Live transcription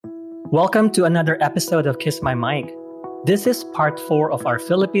Welcome to another episode of Kiss My Mic. This is part 4 of our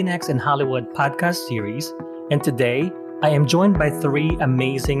Filipinx in Hollywood podcast series, and today I am joined by 3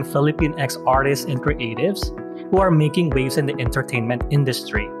 amazing Filipinx artists and creatives who are making waves in the entertainment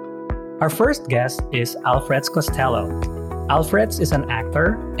industry. Our first guest is Alfreds Costello. Alfreds is an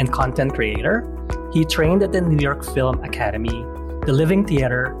actor and content creator. He trained at the New York Film Academy, the Living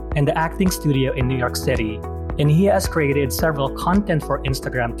Theater, and the acting studio in New York City, and he has created several content for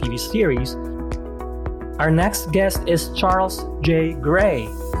Instagram TV series. Our next guest is Charles J. Gray.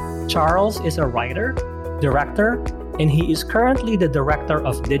 Charles is a writer, director, and he is currently the director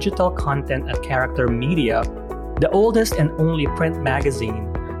of digital content at Character Media, the oldest and only print magazine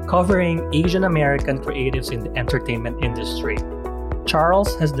covering Asian American creatives in the entertainment industry.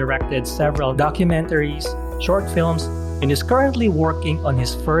 Charles has directed several documentaries, short films, and is currently working on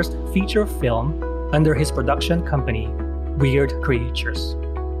his first feature film under his production company, Weird Creatures.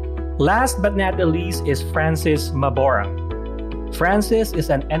 Last but not the least is Francis Maborang. Francis is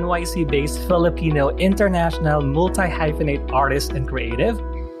an NYC-based Filipino international multi-hyphenate artist and creative.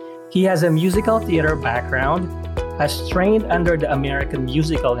 He has a musical theater background, has trained under the American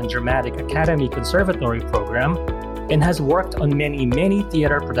Musical and Dramatic Academy Conservatory program, and has worked on many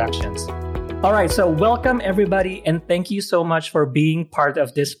theater productions. All right, so welcome everybody, and thank you so much for being part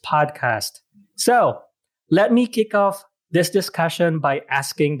of this podcast. So, let me kick off this discussion by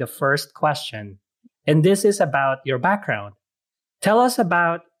asking the first question. And this is about your background. Tell us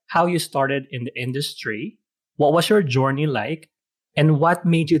about how you started in the industry, what was your journey like, and what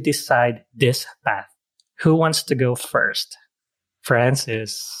made you decide this path. Who wants to go first?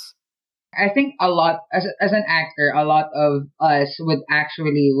 Francis. I think a lot, as an actor, a lot of us would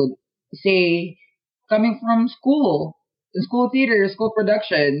say, coming from school theater, school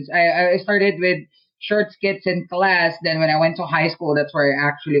productions. I started with short skits in class. Then when I went to high school, that's where I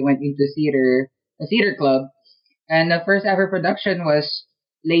actually went into a theater club. And the first ever production was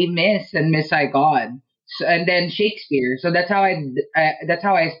Les Mis and Miss Saigon. So, and then Shakespeare. So that's how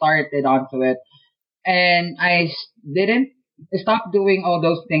I started onto it. And I didn't stop doing all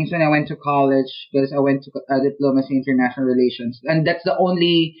those things when I went to college because I went to diplomacy international relations. And that's the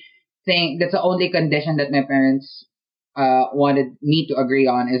only condition that my parents wanted me to agree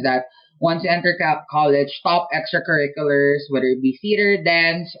on, is that once you enter college, stop extracurriculars, whether it be theater,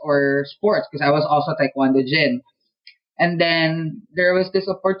 dance, or sports, because I was also Taekwondo Jin. And then there was this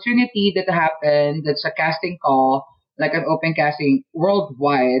opportunity that happened. That's a casting call, like an open casting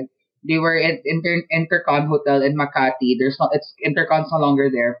worldwide. They were at Intercon Hotel in Makati. Intercon's no longer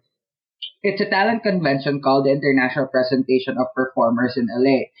there. It's a talent convention called the International Presentation of Performers in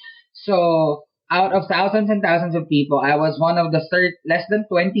LA. So out of thousands and thousands of people, I was one of the less than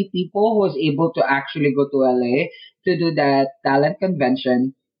 20 people who was able to actually go to LA to do that talent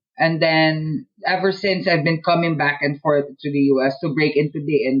convention. And then ever since, I've been coming back and forth to the US to break into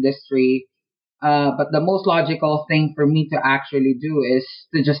the industry. But the most logical thing for me to actually do is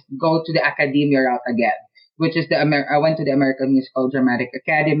to just go to the academia route again, which is I went to the American Musical Dramatic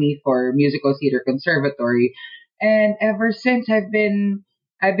Academy for Musical Theater Conservatory. And ever since, I've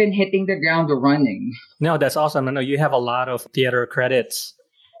been hitting the ground running. No, that's awesome. I know you have a lot of theater credits.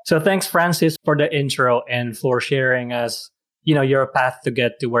 So thanks, Francis, for the intro and for sharing us, your path to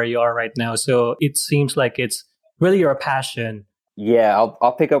get to where you are right now. So it seems like it's really your passion. Yeah,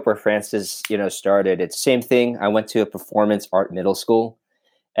 I'll pick up where Francis, started. It's the same thing. I went to a performance art middle school,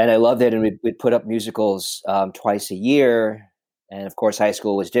 and I loved it. And we'd put up musicals twice a year. And of course, high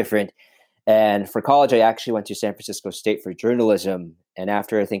school was different. And for college, I actually went to San Francisco State for journalism. And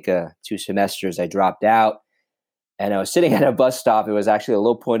after, I think, 2 semesters, I dropped out. And I was sitting at a bus stop. It was actually a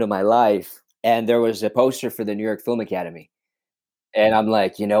low point of my life. And there was a poster for the New York Film Academy. And I'm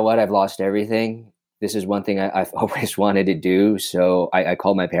like, you know what? I've lost everything. This is one thing I've always wanted to do. So I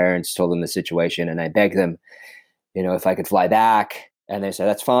called my parents, told them the situation, and I begged them, if I could fly back. And they said,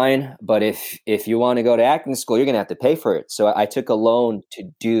 that's fine. But if you want to go to acting school, you're going to have to pay for it. So I took a loan to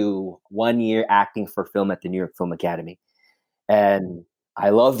do 1 year acting for film at the New York Film Academy. And I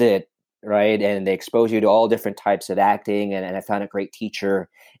loved it, right? And they expose you to all different types of acting. And I found a great teacher.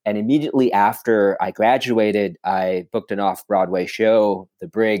 And immediately after I graduated, I booked an off-Broadway show, The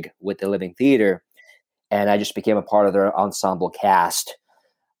Brig, with the Living Theater. And I just became a part of their ensemble cast.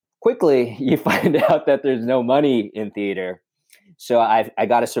 Quickly, you find out that there's no money in theater. So I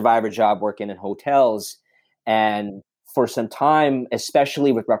got a survivor job working in hotels. And for some time,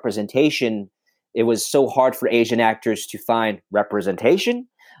 especially with representation, it was so hard for Asian actors to find representation,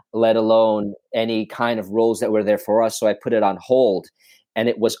 let alone any kind of roles that were there for us. So I put it on hold. And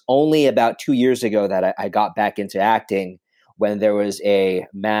it was only about 2 years ago that I got back into acting, when there was a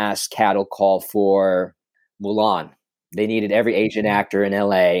mass cattle call for Mulan. They needed every Asian actor in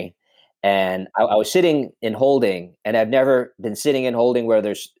LA. And I was sitting in holding, and I've never been sitting in holding where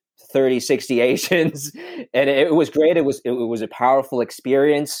there's 30, 60 Asians. And it was great. It was a powerful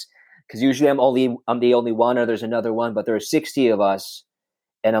experience, because usually I'm the only one, or there's another one, but there are 60 of us.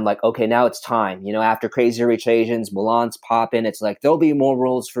 And I'm like, okay, now it's time. After Crazy Rich Asians, Mulan's popping. It's like, there'll be more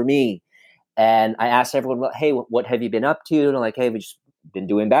roles for me. And I asked everyone, well, hey, what have you been up to? And I'm like, hey, we've just been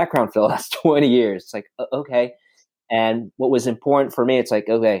doing background for the last 20 years. It's like, okay. And what was important for me, it's like,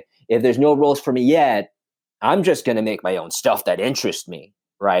 okay, if there's no roles for me yet, I'm just going to make my own stuff that interests me,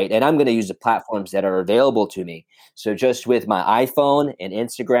 right? And I'm going to use the platforms that are available to me. So just with my iPhone and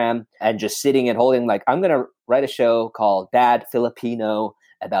Instagram and just sitting and holding, like, I'm going to write a show called Bad Filipino,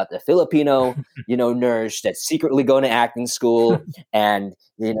 about the Filipino, nurse that's secretly going to acting school, and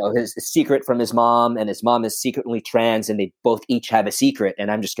his secret from his mom, and his mom is secretly trans, and they both each have a secret,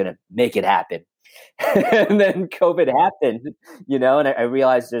 and I'm just going to make it happen. And then COVID happened, and I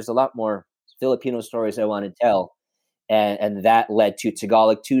realized there's a lot more Filipino stories I want to tell. And that led to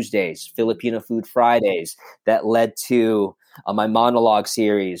Tagalog Tuesdays, Filipino Food Fridays. That led to my monologue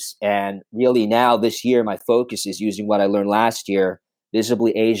series. And really now this year, my focus is using what I learned last year,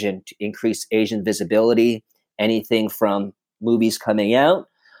 Visibly Asian, to increase Asian visibility, anything from movies coming out,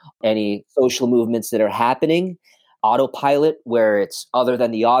 any social movements that are happening, Autopilot, where it's Other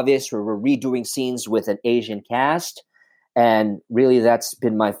Than the Obvious, where we're redoing scenes with an Asian cast. And really that's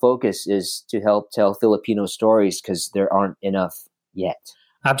been my focus, is to help tell Filipino stories, because there aren't enough yet.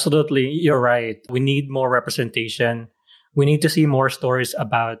 Absolutely. You're right. We need more representation. We need to see more stories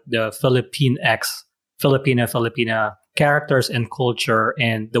about the Filipina characters and culture.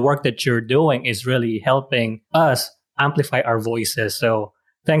 And the work that you're doing is really helping us amplify our voices. So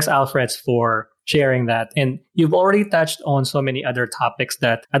thanks, Alfreds, for sharing that. And you've already touched on so many other topics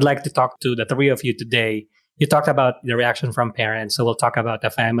that I'd like to talk to the three of you today. You talked about the reaction from parents. So we'll talk about the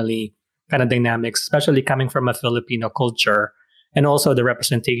family kind of dynamics, especially coming from a Filipino culture, and also the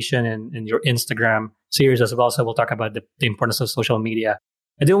representation in your Instagram series as well. So we'll talk about the importance of social media.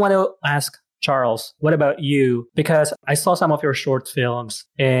 I do want to ask Charles, what about you? Because I saw some of your short films,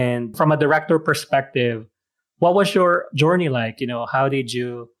 and from a director perspective, what was your journey like? How did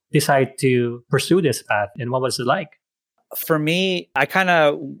you decide to pursue this path, and what was it like? For me, I kind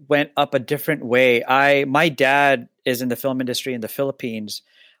of went up a different way. My dad is in the film industry in the Philippines,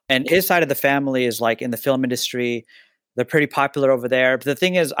 and his side of the family is like in the film industry. They're pretty popular over there. But the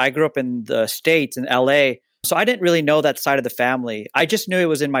thing is, I grew up in the States, in LA, so I didn't really know that side of the family. I just knew it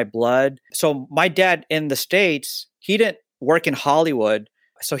was in my blood. So my dad in the States, he didn't work in Hollywood.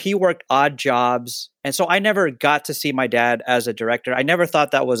 So he worked odd jobs. And so I never got to see my dad as a director. I never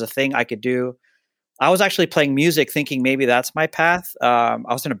thought that was a thing I could do. I was actually playing music thinking maybe that's my path. I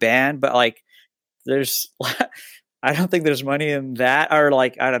was in a band, but like I don't think there's money in that, or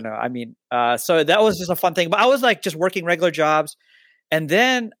like, I don't know. I mean, so that was just a fun thing, but I was like just working regular jobs. And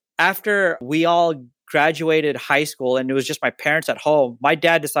then after we all graduated high school and it was just my parents at home, my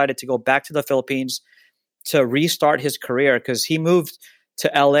dad decided to go back to the Philippines to restart his career, because he moved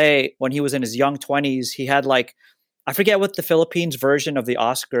to LA when he was in his young 20s. He had like, I forget what the Philippines version of the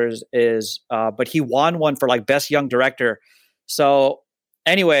Oscars is, but he won one for like best young director. So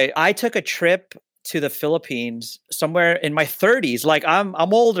anyway, I took a trip to the Philippines somewhere in my 30s. Like I'm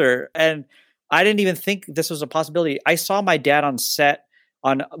older, and I didn't even think this was a possibility. I saw my dad on set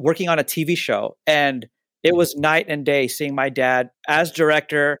working on a TV show, and it was night and day seeing my dad as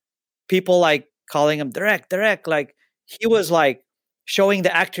director, people like calling him direct. Like he was like showing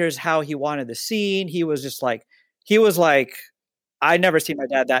the actors how he wanted the scene. He was like, I never seen my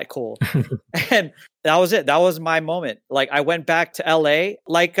dad that cool. And that was it. That was my moment. Like I went back to LA,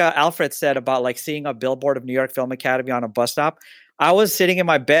 like Alfred said about like seeing a billboard of New York Film Academy on a bus stop. I was sitting in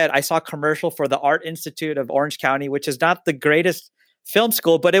my bed. I saw a commercial for the Art Institute of Orange County, which is not the greatest film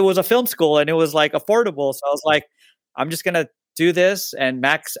school, but it was a film school and it was like affordable. So I was like, I'm just going to do this and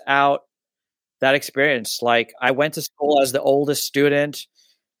max out that experience. Like I went to school as the oldest student,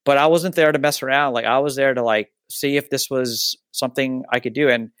 but I wasn't there to mess around. Like I was there to like see if this was something I could do.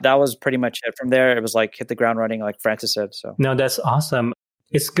 And that was pretty much it. From there, it was like hit the ground running, like Francis said. So no, that's awesome.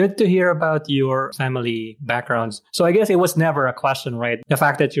 It's good to hear about your family backgrounds. So I guess it was never a question, right? The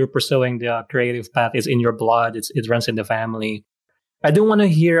fact that you're pursuing the creative path is in your blood. It runs in the family. I do want to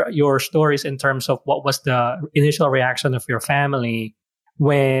hear your stories in terms of what was the initial reaction of your family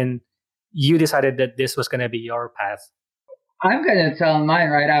when you decided that this was going to be your path. I'm going to tell mine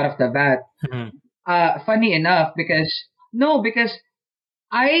right out of the bat. Mm-hmm. Funny enough, because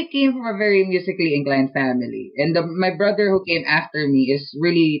I came from a very musically inclined family, and my brother who came after me is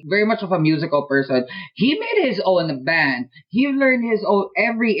really very much of a musical person. He made his own band. He learned his own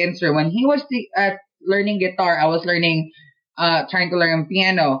every instrument. When he was learning guitar, I was learning, trying to learn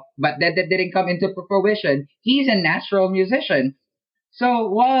piano, but that didn't come into fruition. He's a natural musician. So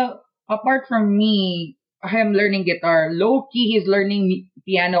while apart from me, him learning guitar, low key he's learning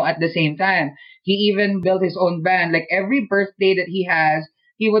piano at the same time. He even built his own band. Like every birthday that he has,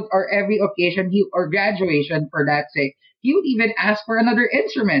 he would, or every occasion he or graduation for that sake, he would even ask for another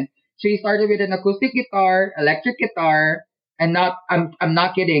instrument. So he started with an acoustic guitar, electric guitar, and not I'm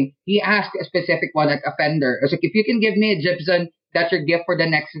not kidding. He asked a specific one like a Fender. I was like, if you can give me a Gibson, that's your gift for the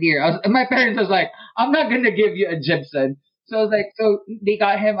next year. My parents was like, I'm not gonna give you a Gibson. So I was like, so they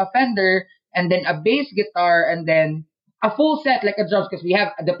got him a Fender and then a bass guitar and then a full set like a drums because we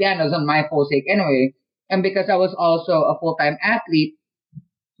have the pianos on my full sake anyway. And because I was also a full-time athlete,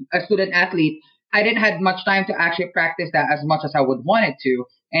 a student athlete, I didn't have much time to actually practice that as much as I would want it to.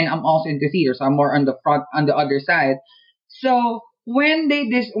 And I'm also into theater, so I'm more on the front, on the other side. So when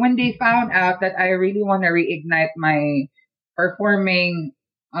they found out that I really want to reignite my performing,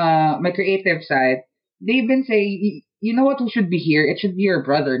 my creative side, they've been saying, you know what, who should be here? It should be your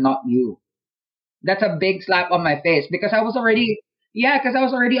brother, not you. That's a big slap on my face because because I was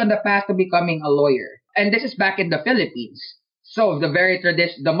already on the path to becoming a lawyer. And this is back in the Philippines. So the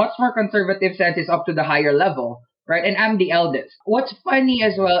much more conservative sense is up to the higher level, right? And I'm the eldest. What's funny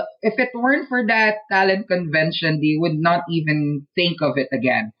as well, if it weren't for that talent convention, they would not even think of it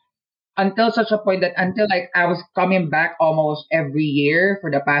again. Until such a point that until like I was coming back almost every year for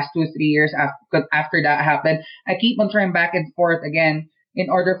the past 2 3 years after that happened, I keep on trying back and forth again in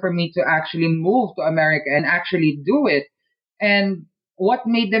order for me to actually move to America and actually do it. And what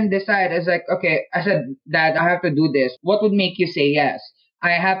made them decide is like, okay, I said, Dad, I have to do this. What would make you say yes?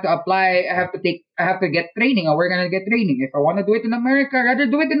 I have to apply. I have to get training, or we're going to get training. If I want to do it in America, I'd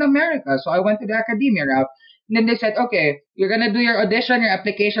rather do it in America. So I went to the academia route. And then they said, okay, you're going to do your audition, your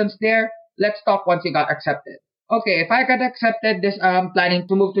applications there. Let's talk once you got accepted. Okay, if I got accepted, I'm planning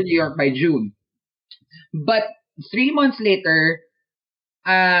to move to New York by June. But 3 months later,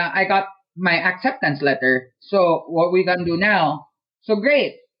 I got my acceptance letter. So what we gonna do now? So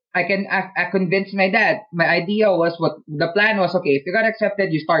great. I convinced my dad. My idea was what the plan was. Okay, if you got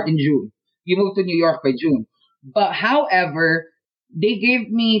accepted, you start in June. You move to New York by June. But however, they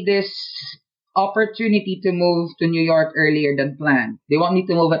gave me this opportunity to move to New York earlier than planned. They want me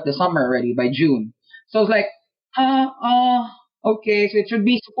to move at the summer already by June. So I was like, okay. So it should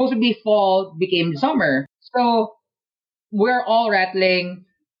be supposed to be fall, became summer. So we're all rattling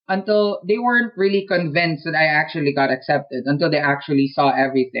until they weren't really convinced that I actually got accepted until they actually saw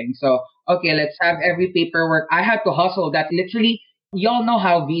everything. So, okay, let's have every paperwork. I had to hustle that literally. Y'all know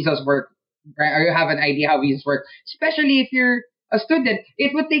how visas work, right? Or you have an idea how visas work. Especially if you're a student,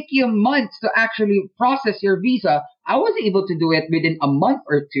 it would take you months to actually process your visa. I was able to do it within a month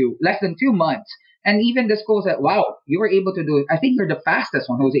or two, less than 2 months. And even the school said, wow, you were able to do it. I think you're the fastest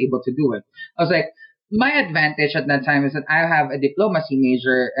one who was able to do it. I was like, my advantage at that time is that I have a diplomacy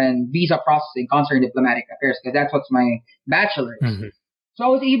major and visa processing, consular and diplomatic affairs, because that's what's my bachelor's. Mm-hmm. So I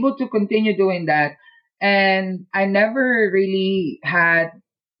was able to continue doing that. And I never really had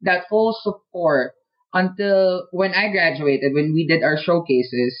that full support until when I graduated, when we did our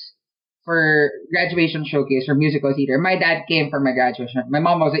showcases for graduation showcase for musical theater. My dad came for my graduation. My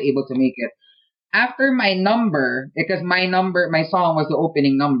mom wasn't able to make it. After my number, because my song was the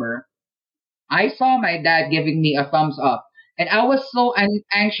opening number, I saw my dad giving me a thumbs up. And I was so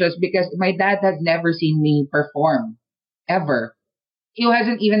anxious because my dad has never seen me perform, ever. He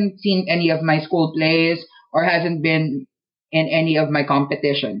hasn't even seen any of my school plays or hasn't been in any of my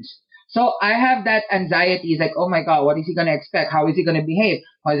competitions. So I have that anxiety. It's like, oh my God, what is he going to expect? How is he going to behave?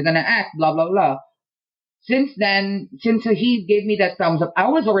 How is he going to act? Blah, blah, blah. Since then, since he gave me that thumbs up, I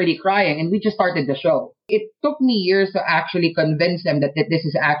was already crying and we just started the show. It took me years to actually convince them that this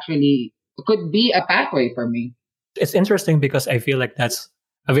is actually could be a pathway for me. It's interesting because I feel like that's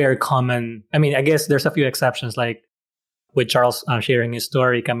a very common, I mean, I guess there's a few exceptions, like with Charles sharing his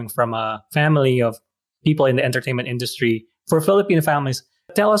story coming from a family of people in the entertainment industry. For Filipino families,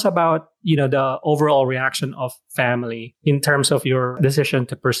 tell us about, the overall reaction of family in terms of your decision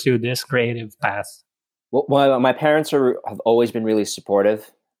to pursue this creative path. Well, my parents have always been really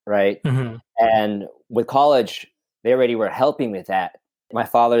supportive, right? Mm-hmm. And with college, they already were helping with that. My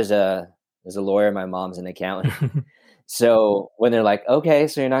father's a lawyer, my mom's an accountant. So when they're like, okay,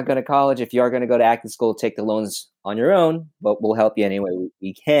 so you're not going to college. If you are going to go to acting school, take the loans on your own, but we'll help you any way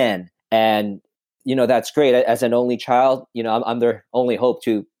we can. And that's great. As an only child, I'm their only hope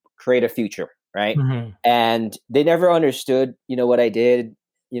to create a future, right? Mhm. And they never understood, what I did.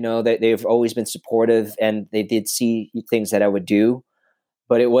 They've always been supportive, and they did see things that I would do.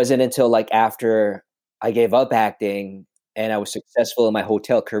 But it wasn't until like after I gave up acting and I was successful in my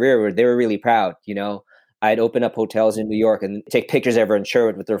hotel career where they were really proud. I'd open up hotels in New York and take pictures of her and share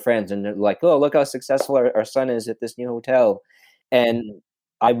it with their friends. And they're like, oh, look how successful our son is at this new hotel. And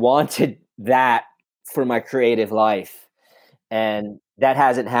I wanted that for my creative life. And that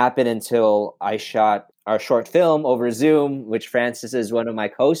hasn't happened until I shot our short film over Zoom, which Francis is one of my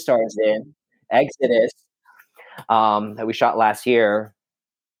co-stars in, Exodus, that we shot last year.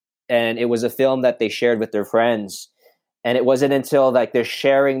 And it was a film that they shared with their friends. And it wasn't until like they're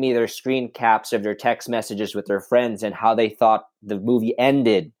sharing me their screen caps of their text messages with their friends and how they thought the movie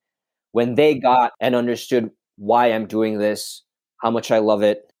ended when they got and understood why I'm doing this, how much I love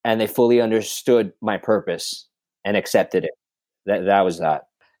it, and they fully understood my purpose and accepted it. That was that.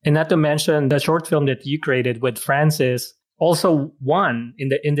 And not to mention the short film that you created with Francis also won in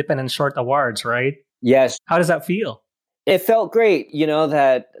the Independent Short Awards, right? Yes. How does that feel? It felt great,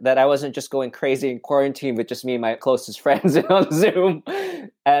 that I wasn't just going crazy in quarantine with just me and my closest friends on Zoom.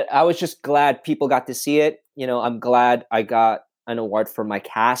 I was just glad people got to see it. I'm glad I got an award for my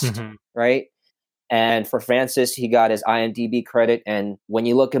cast, right? And for Francis, he got his IMDb credit. And when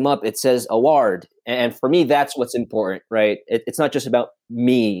you look him up, it says award. And for me, that's what's important, right? It's not just about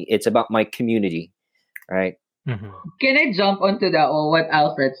me. It's about my community, right? Can I jump onto what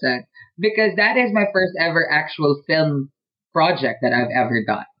Alfred said? Because that is my first ever actual film project that I've ever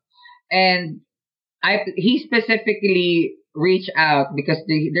done. And he specifically reached out because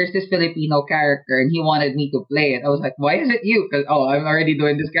there's this Filipino character and he wanted me to play it. I was like, why is it you? Because, I'm already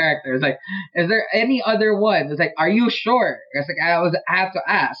doing this character. It's like, is there any other one? It's like, are you sure? It's like, I have to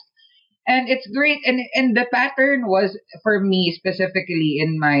ask. And it's great. And the pattern was for me specifically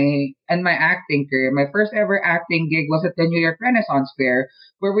in my acting career. My first ever acting gig was at the New York Renaissance Fair,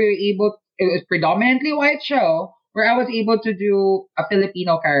 where it was predominantly white show, where I was able to do a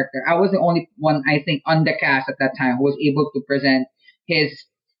Filipino character. I was the only one, I think, on the cast at that time who was able to present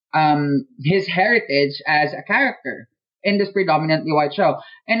his heritage as a character in this predominantly white show.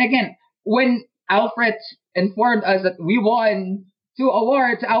 And again, when Alfred informed us that we won 2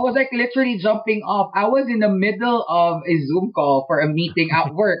 awards, I was like literally jumping off. I was in the middle of a Zoom call for a meeting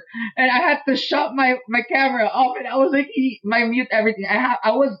at work, and I had to shut my camera off, and I was like, my mute everything.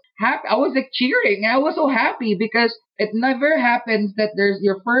 I was happy. I was like cheering, and I was so happy because it never happens that there's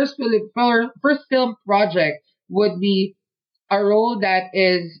your first film project would be a role that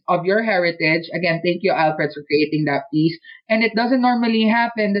is of your heritage. Again, thank you, Alfred, for creating that piece. And it doesn't normally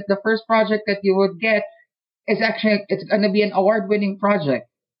happen that the first project that you would get it's going to be an award-winning project.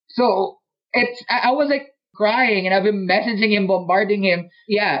 So I was like crying, and I've been messaging him, bombarding him.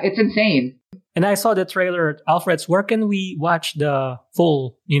 Yeah, it's insane. And I saw the trailer, Alfreds. Where can we watch the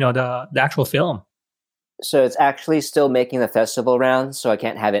full, the actual film? So it's actually still making the festival rounds, so I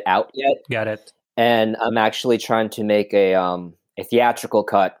can't have it out yet. Got it. And I'm actually trying to make a theatrical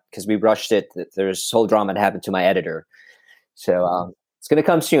cut because we rushed it. There's whole drama that happened to my editor. So it's going to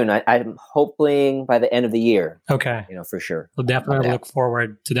come soon. I'm hoping by the end of the year. Okay. For sure. We'll definitely look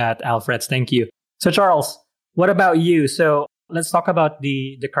forward to that, Alfreds. Thank you. So Charles, what about you? So let's talk about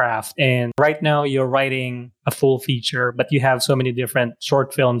the craft. And right now you're writing a full feature, but you have so many different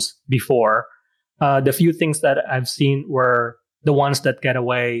short films before. The few things that I've seen were the ones that get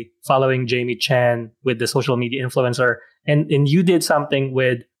away following Jamie Chen with the social media influencer. And you did something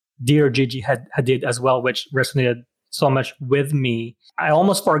with Dear Gigi Hadid as well, which resonated so much with me. I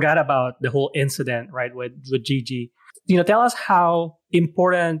almost forgot about the whole incident, right, with Gigi. Tell us how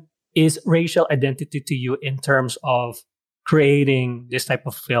important is racial identity to you in terms of creating this type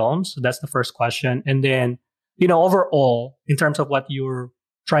of films? So that's the first question. And then, overall, in terms of what you're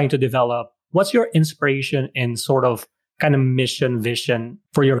trying to develop, what's your inspiration and sort of kind of mission, vision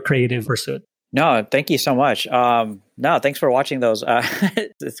for your creative pursuit? No, thank you so much. No, thanks for watching those.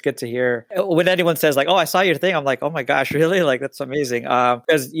 It's good to hear when anyone says like, "Oh, I saw your thing." I'm like, "Oh my gosh, really? Like that's amazing."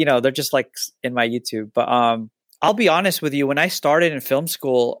 Because they're just like in my YouTube. But I'll be honest with you. When I started in film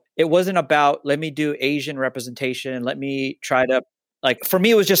school, it wasn't about let me do Asian representation. Let me try to for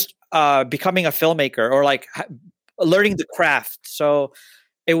me, it was just becoming a filmmaker or learning the craft. So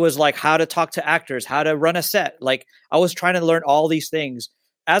it was like how to talk to actors, how to run a set. Like I was trying to learn all these things.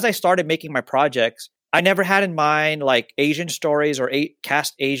 As I started making my projects, I never had in mind like Asian stories or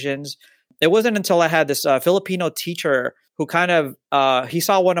cast Asians. It wasn't until I had this Filipino teacher who kind of, he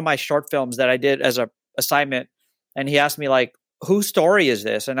saw one of my short films that I did as a assignment. And he asked me like, whose story is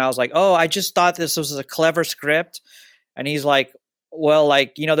this? And I was like, oh, I just thought this was a clever script. And he's like, well,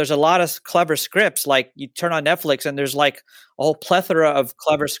 like, there's a lot of clever scripts. Like you turn on Netflix and there's like a whole plethora of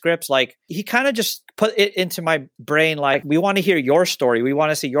clever scripts. Like he kind of just put it into my brain. Like, we want to hear your story. We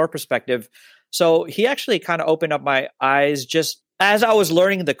want to see your perspective. So he actually kind of opened up my eyes. Just as I was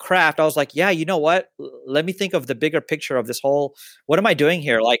learning the craft, I was like, yeah, you know what? Let me think of the bigger picture of this whole, what am I doing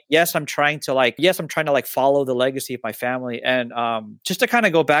here? Like, yes, I'm trying to like follow the legacy of my family. And just to kind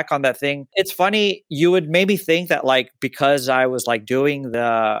of go back on that thing, it's funny, you would maybe think that like, because I was like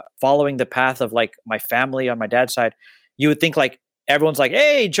following the path of like my family on my dad's side, you would think like, everyone's like,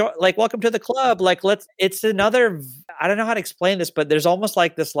 hey, like, welcome to the club. Like, it's another, I don't know how to explain this, but there's almost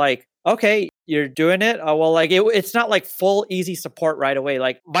like this, like, okay, you're doing it. Oh, well, like, it's not like full easy support right away.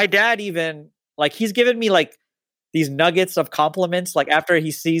 Like my dad even, like, he's given me like these nuggets of compliments, like after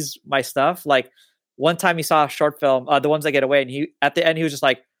he sees my stuff. Like one time he saw a short film, The Ones That Get Away. And at the end, he was just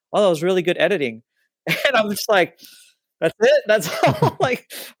like, oh, that was really good editing. And I'm just like, that's it. That's all.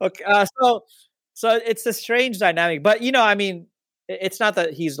 Like, okay. So it's a strange dynamic, but I mean, it's not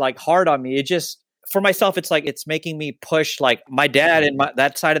that he's like hard on me. It just, for myself, it's like, it's making me push like my dad and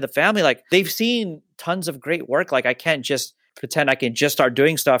that side of the family. Like they've seen tons of great work. Like I can't just pretend I can just start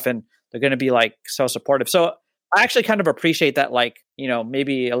doing stuff and they're going to be like so supportive. So I actually kind of appreciate that, like,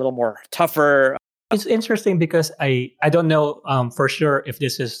 maybe a little more tougher. It's interesting because I don't know for sure if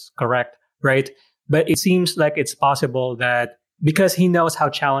this is correct, right? But it seems like it's possible that because he knows how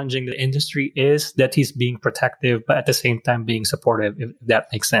challenging the industry is, that he's being protective, but at the same time being supportive, if that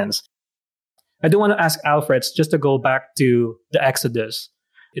makes sense. I do want to ask Alfred, just to go back to The Exodus.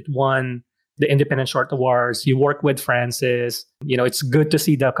 It won the Independent Short Awards. You work with Francis. It's good to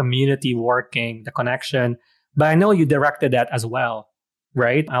see the community working, the connection. But I know you directed that as well,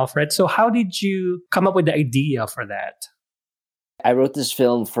 right, Alfred? So how did you come up with the idea for that? I wrote this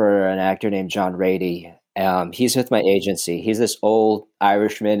film for an actor named John Rady. He's with my agency. He's this old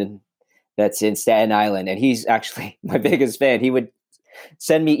Irishman that's in Staten Island, and he's actually my biggest fan. He would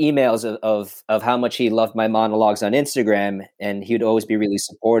send me emails of how much he loved my monologues on Instagram, and he would always be really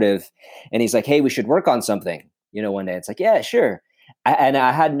supportive. And he's like, hey, we should work on something, one day. It's like, yeah, sure. And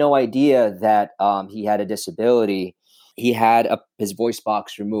I had no idea that he had a disability. He had his voice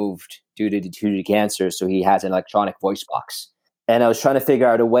box removed due to cancer, so he has an electronic voice box. And I was trying to figure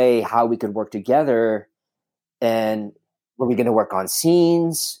out a way how we could work together. And were we going to work on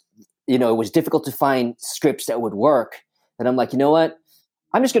scenes? It was difficult to find scripts that would work. And I'm like, you know what?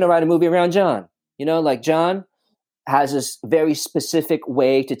 I'm just going to write a movie around John. Like John has this very specific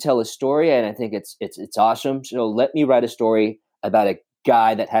way to tell a story, and I think it's awesome. So let me write a story about a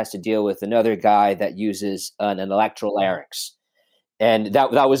guy that has to deal with another guy that uses an electrolarynx. And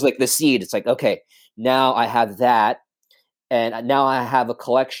that was like the seed. It's like, okay, now I have that. And now I have a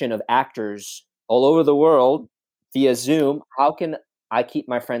collection of actors all over the world via Zoom. How can I keep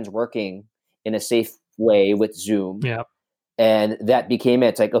my friends working in a safe way with Zoom? Yeah. And that became it.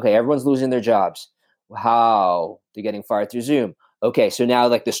 It's like, okay, everyone's losing their jobs. How? They're getting fired through Zoom. Okay, so now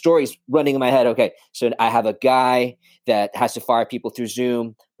like the story's running in my head. Okay, so I have a guy that has to fire people through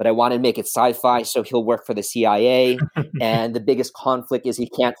Zoom, but I want to make it sci-fi, so he'll work for the CIA. And the biggest conflict is he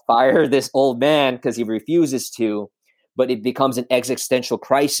can't fire this old man because he refuses to. But it becomes an existential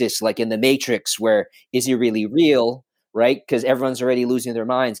crisis, like in The Matrix, where is he really real, right? Because everyone's already losing their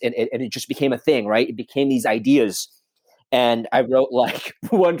minds. And it just became a thing, right? It became these ideas. And I wrote like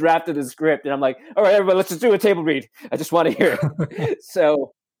one draft of the script, and I'm like, all right, everybody, let's just do a table read. I just want to hear it.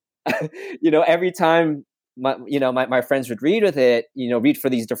 So, every time my friends would read with it, read for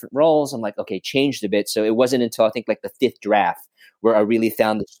these different roles, I'm like, okay, changed a bit. So it wasn't until I think like the fifth draft where I really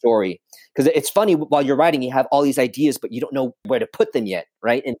found the story. Because it's funny, while you're writing, you have all these ideas, but you don't know where to put them yet,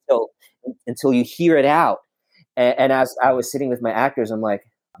 right? Until you hear it out. And as I was sitting with my actors, I'm like,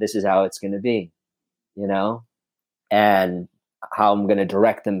 this is how it's going to be, and how I'm going to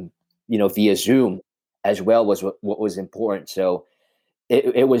direct them, via Zoom as well was what was important. So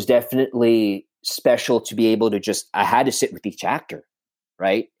it was definitely special to be able to I had to sit with each actor,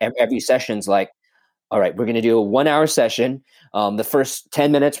 right? Every session's like, all right, we're going to do a 1 hour session. The first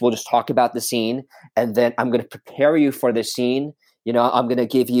 10 minutes, we'll just talk about the scene. And then I'm going to prepare you for the scene. I'm going to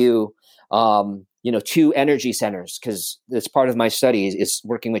give you, 2 energy centers, because that's part of my study is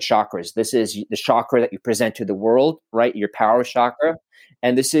working with chakras. This is the chakra that you present to the world, right? Your power chakra.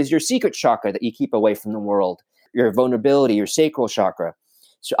 And this is your secret chakra that you keep away from the world, your vulnerability, your sacral chakra.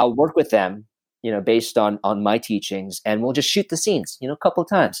 So I'll work with them, based on my teachings, and we'll just shoot the scenes, a couple of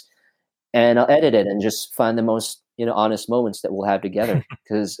times. And I'll edit it and just find the most, honest moments that we'll have together,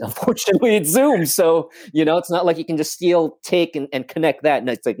 because unfortunately it's Zoom. So, it's not like you can just take and connect that. And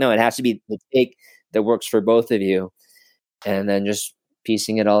it's like, no, it has to be the take that works for both of you. And then just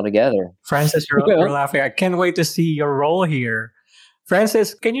piecing it all together. Francis, you're laughing. I can't wait to see your role here.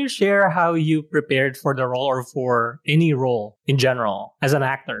 Francis, can you share how you prepared for the role or for any role in general as an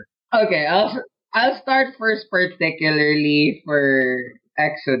actor? Okay, I'll start first, particularly for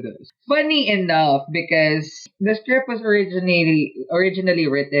Exodus. Funny enough, because the script was originally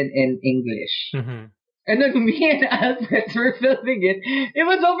written in English. Mm-hmm. And then me and Alfred were filming it. It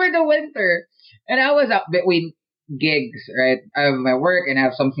was over the winter. And I was up between gigs, right? I have my work and I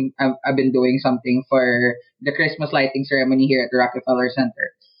have something, I've been doing something for the Christmas lighting ceremony here at the Rockefeller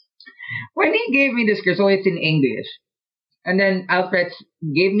Center. When he gave me the script, so it's in English. And then Alfred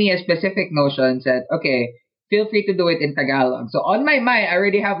gave me a specific notion and said, okay, feel free to do it in Tagalog. So on my mind, I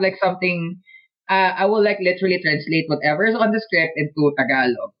already have like something, I will like literally translate whatever is on the script into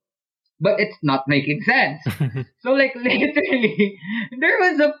Tagalog. But it's not making sense. So like literally, there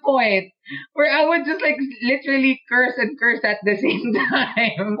was a point where I would just like literally curse at the same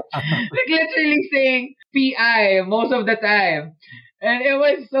time. Like literally saying PI most of the time. And it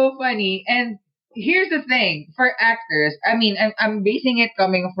was so funny. And here's the thing, for actors, I mean, I'm basing it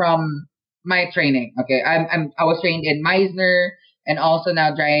coming from my training. Okay, I was trained in Meisner and also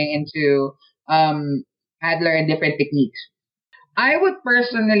now trying into Adler and different techniques. I would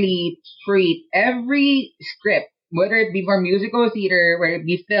personally treat every script, whether it be for musical theater, whether it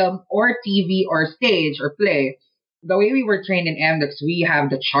be film or TV or stage or play, the way we were trained in AMDUX, we have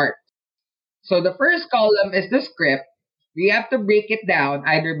the chart. So the first column is the script. We have to break it down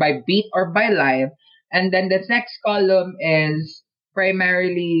either by beat or by line. And then the next column is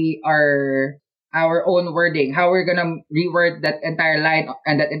primarily our own wording, how we're gonna reword that entire line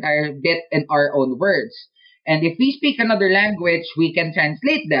and that entire bit in our own words. And if we speak another language, we can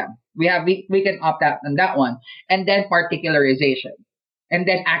translate them. We can opt out on that one. And then particularization. And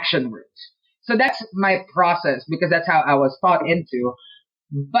then action words. So that's my process because that's how I was taught into.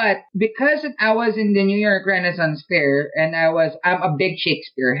 But because I was in the New York Renaissance Fair and I'm a big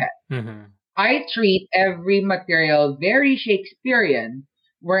Shakespeare head. Mm-hmm. I treat every material very Shakespearean,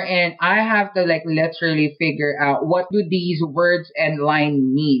 wherein I have to like literally figure out what do these words and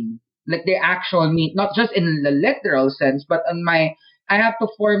line mean. Like the actual mean, not just in the literal sense, but I have to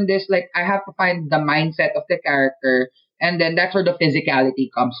form this, like I have to find the mindset of the character, and then that's where the physicality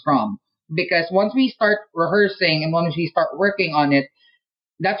comes from. Because once we start rehearsing and once we start working on it,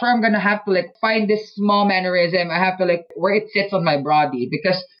 that's where I'm gonna have to like find this small mannerism. I have to like where it sits on my body.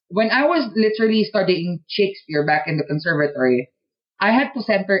 Because when I was literally studying Shakespeare back in the conservatory, I had to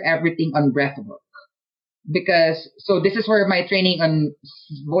center everything on breath work. Because so this is where my training on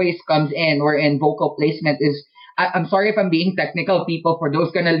voice comes in, wherein vocal placement is. I'm sorry if I'm being technical, people. For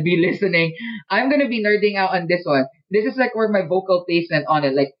those gonna be listening, I'm gonna be nerding out on this one. This is like where my vocal placement on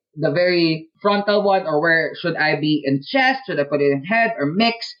it, like the very frontal one, or where should I be in chest? Should I put it in head or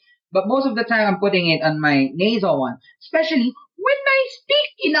mix? But most of the time, I'm putting it on my nasal one, especially when I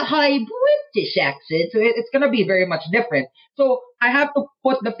speak in a high British accent. So it's gonna be very much different. So I have to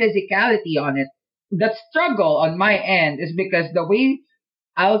put the physicality on it. The struggle on my end is because the way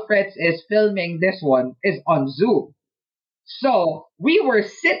Alfred is filming this one is on Zoom. So we were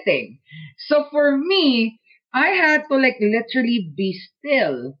sitting. So for me, I had to like literally be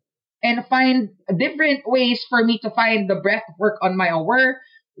still and find different ways for me to find the breath work on my own.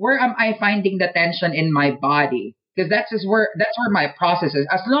 Where am I finding the tension in my body? Because that's where my process is.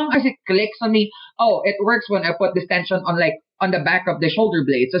 As long as it clicks on me, oh, it works when I put this tension on the back of the shoulder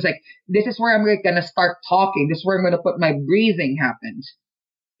blades. So it's like, this is where I'm gonna start talking. This is where I'm gonna put my breathing happens.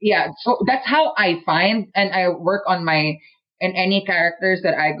 Yeah, so that's how I find and I work on in any characters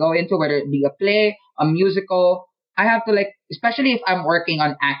that I go into, whether it be a play, a musical. I have to like, especially if I'm working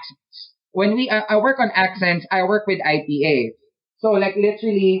on accents. When I work on accents, I work with IPA. So like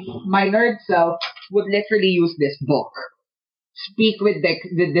literally, my nerd self would literally use this book. Speak with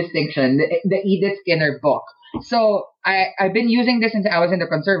the distinction, the Edith Skinner book. So I've been using this since I was in the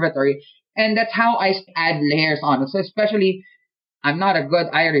conservatory, and that's how I add layers on it. So especially, I'm not a good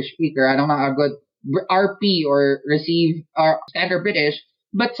Irish speaker. I don't know a good RP or receive or standard British.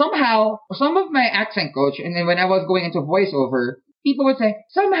 But somehow, some of my accent coach, and then when I was going into voiceover, people would say,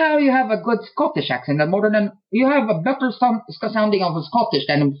 somehow you have a good Scottish accent, you have a better sounding of a Scottish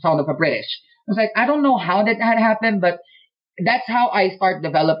than the sound of a British. I was like, I don't know how that had happened, but that's how I start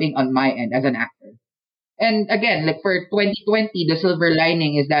developing on my end as an actor. And again, like for 2020, the silver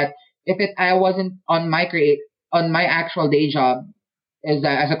lining is that I wasn't on my actual day job as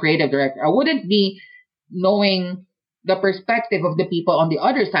a creative director, I wouldn't be knowing the perspective of the people on the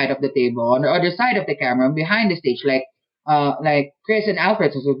other side of the table, on the other side of the camera, behind the stage, like Chris and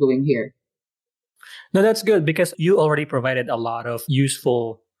Alfred are doing here. No, that's good because you already provided a lot of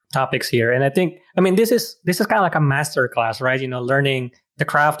useful topics here. And I think, I mean, this is kind of like a master class, right? Learning the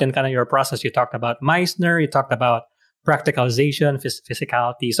craft and kind of your process. You talked about Meisner, you talked about practicalization,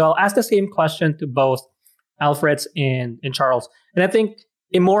 physicality. So I'll ask the same question to both Alfreds and Charles. And I think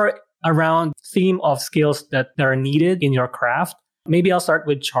a more around theme of skills that are needed in your craft. Maybe I'll start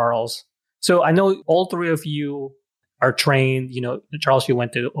with Charles. So I know all three of you are trained. Charles, you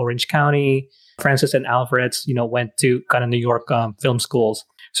went to Orange County. Francis and Alfreds, went to kind of New York film schools.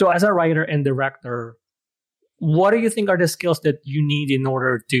 So as a writer and director, what do you think are the skills that you need in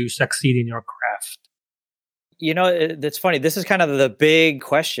order to succeed in your craft? It's funny. This is kind of the big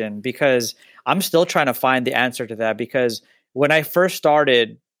question because I'm still trying to find the answer to that, because when I first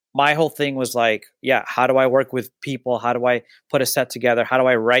started, my whole thing was like, how do I work with people? How do I put a set together? How do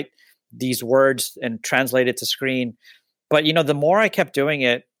I write these words and translate it to screen? But, the more I kept doing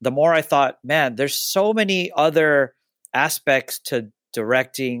it, the more I thought, man, there's so many other aspects to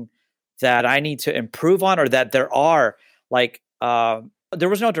directing that I need to improve on, or that there are. Like, there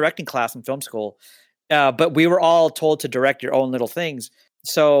was no directing class in film school, but we were all told to direct your own little things.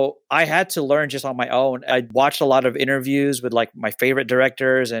 So I had to learn just on my own. I watched a lot of interviews with like my favorite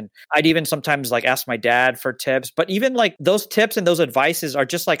directors, and I'd even sometimes like ask my dad for tips. But even like those tips and those advices are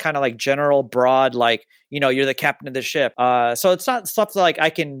just like kind of like general, broad, like, you're the captain of the ship. So it's not stuff that like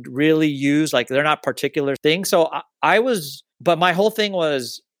I can really use. Like they're not particular things. So but my whole thing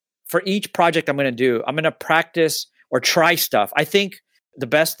was, for each project I'm going to do, I'm going to practice or try stuff. I think the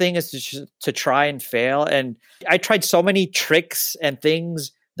best thing is to try and fail. And I tried so many tricks and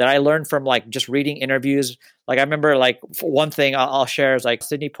things that I learned from like just reading interviews. Like I remember like one thing I'll share is like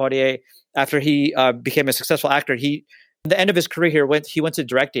Sidney Poitier, after he became a successful actor, at the end of his career here, he went to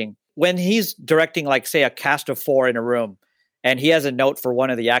directing. When he's directing, like say a cast of 4 in a room, and he has a note for one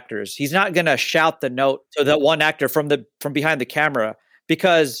of the actors, he's not going to shout the note to that one actor from behind the camera,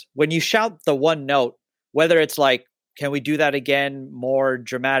 because when you shout the one note, whether it's like, can we do that again, more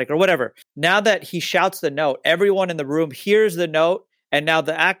dramatic or whatever? Now that he shouts the note, everyone in the room hears the note. And now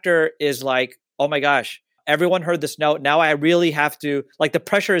the actor is like, oh my gosh, everyone heard this note. Now I really have to, like, the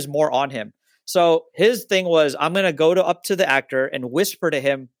pressure is more on him. So his thing was, I'm going to go up to the actor and whisper to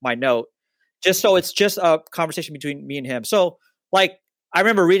him my note, just so it's just a conversation between me and him. So like, I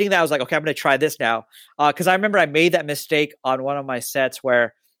remember reading that. I was like, okay, I'm going to try this now. Because I remember I made that mistake on one of my sets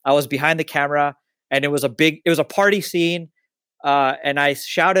where I was behind the camera, and it was a party scene. And I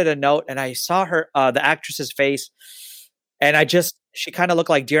shouted a note, and I saw the actress's face, and she kind of looked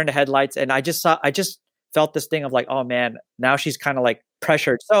like deer in the headlights. And I just felt this thing of like, oh man, now she's kind of like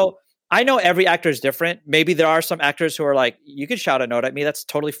pressured. So I know every actor is different. Maybe there are some actors who are like, you can shout a note at me. That's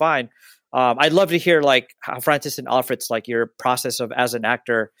totally fine. I'd love to hear like how Francis and Alfred's, like your process of as an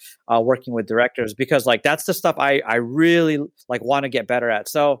actor, working with directors, because like, that's the stuff I really like want to get better at.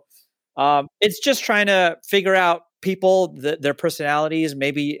 So, it's just trying to figure out people, their personalities,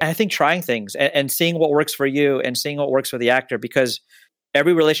 maybe, I think trying things and seeing what works for you and seeing what works for the actor, because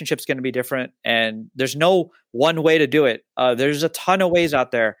every relationship is going to be different and there's no one way to do it. There's a ton of ways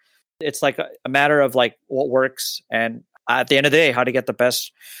out there. It's like a matter of like what works, and at the end of the day, how to get the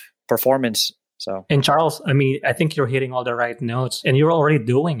best performance. So, and Charles, I mean, I think you're hitting all the right notes and you're already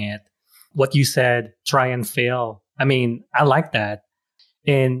doing it. What you said, try and fail. I mean, I like that.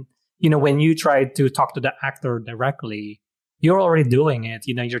 And when you try to talk to the actor directly, you're already doing it.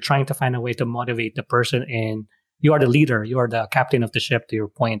 You're trying to find a way to motivate the person, and you are the leader. You are the captain of the ship, to your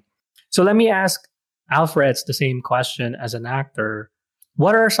point. So let me ask Alfreds the same question as an actor.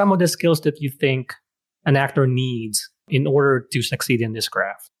 What are some of the skills that you think an actor needs in order to succeed in this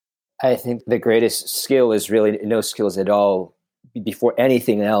craft? I think the greatest skill is really no skills at all. Before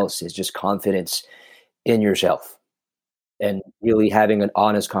anything else is just confidence in yourself. And really having an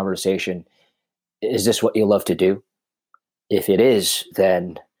honest conversation. Is this what you love to do? If it is,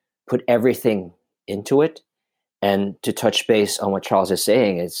 then put everything into it. And to touch base on what Charles is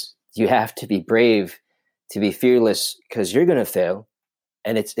saying, is you have to be brave, to be fearless, because you're going to fail,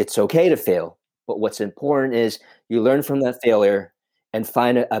 and it's okay to fail. But what's important is you learn from that failure and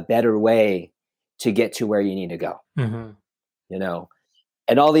find a better way to get to where you need to go. Mm-hmm.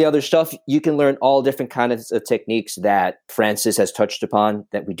 And all the other stuff, you can learn all different kinds of techniques that Francis has touched upon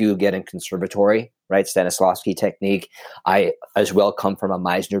that we do get in conservatory, right? Stanislavski technique. I as well come from a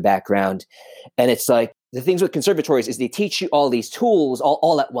Meisner background. And it's like, the things with conservatories is they teach you all these tools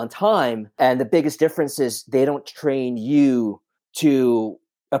all at one time. And the biggest difference is they don't train you to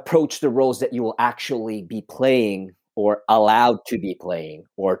approach the roles that you will actually be playing or allowed to be playing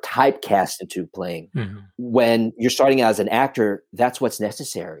or typecast into playing. Mm-hmm. When you're starting out as an actor, that's what's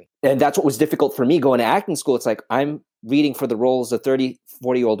necessary. And that's what was difficult for me going to acting school. It's like I'm reading for the roles of 30,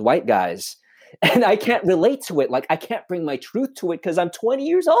 40-year-old white guys, and I can't relate to it. Like I can't bring my truth to it because I'm 20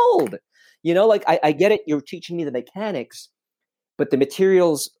 years old. You know, like I get it. You're teaching me the mechanics, but the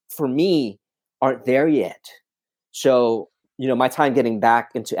materials for me aren't there yet. So, you know, my time getting back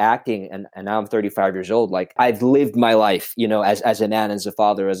into acting, and now I'm 35 years old. Like I've lived my life, you know, as a man, as a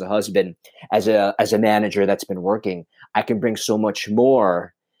father, as a husband, as a manager that's been working. I can bring so much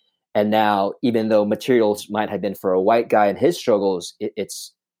more. And now, even though materials might have been for a white guy and his struggles,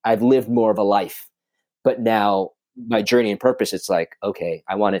 I've lived more of a life. But now my journey and purpose, it's like, okay,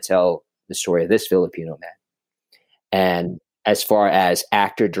 I want to tell the story of this Filipino man. And as far as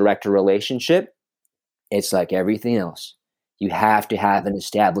actor-director relationship, it's like everything else. You have to have an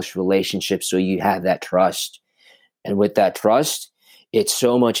established relationship so you have that trust. And with that trust, it's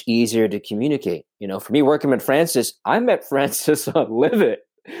so much easier to communicate. You know, for me working with Francis, I met Francis on Live It,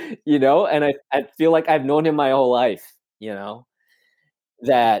 you know, and I feel like I've known him my whole life, you know,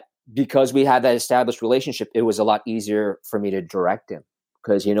 that because we had that established relationship, it was a lot easier for me to direct him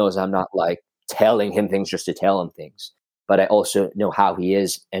because he knows I'm not like telling him things just to tell him things, but I also know how he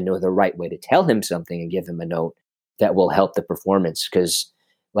is and know the right way to tell him something and give him a note that will help the performance. Because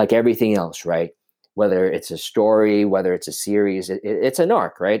like everything else, right? Whether it's a story, whether it's a series, it's an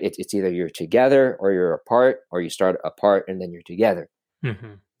arc, right? It's either you're together or you're apart, or you start apart and then you're together.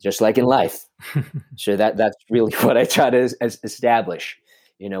 Mm-hmm. Just like in life. So that's really what I try to establish,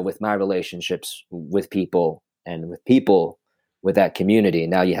 you know, with my relationships with people and with people with that community.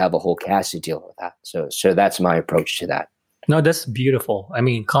 Now you have a whole cast to deal with that. So that's my approach to that. No, that's beautiful. I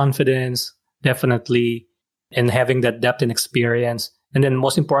mean, confidence, definitely, and having that depth and experience. And then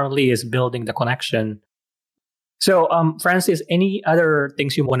most importantly is building the connection. So, Francis, any other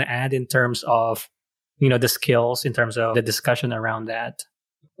things you want to add in terms of, you know, the skills, in terms of the discussion around that?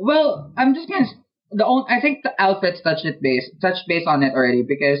 Well, I'm just gonna. I think the Alfred's touched base on it already,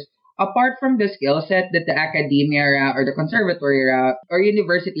 because apart from the skill set that the academia route or the conservatory route or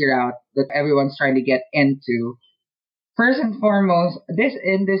university route that everyone's trying to get into, first and foremost, this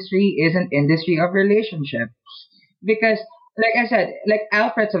industry is an industry of relationships. Because, like I said, like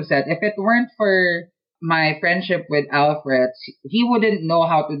Alfreds have said, if it weren't for my friendship with Alfreds, he wouldn't know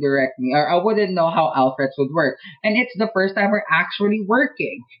how to direct me, or I wouldn't know how Alfreds would work. And it's the first time we're actually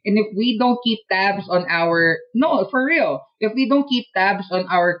working. And if we don't keep tabs on no, for real, if we don't keep tabs on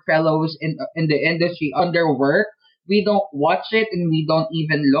our fellows in the industry on their work, we don't watch it and we don't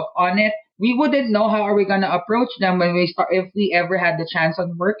even look on it, we wouldn't know how are we going to approach them when we start, if we ever had the chance of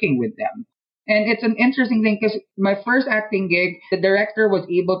working with them. And it's an interesting thing because my first acting gig, the director was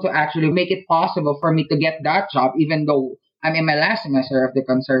able to actually make it possible for me to get that job, even though I'm in my last semester of the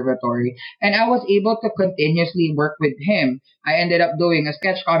conservatory. And I was able to continuously work with him. I ended up doing a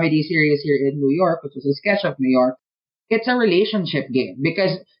sketch comedy series here in New York, which was a sketch of New York. It's a relationship game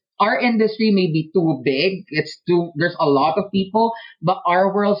because our industry may be too big. There's a lot of people, but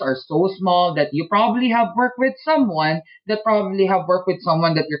our worlds are so small that you probably have worked with someone that probably have worked with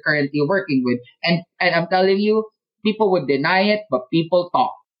someone that you're currently working with. And I'm telling you, people would deny it, but people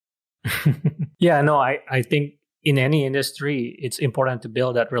talk. Yeah, no, I think in any industry, it's important to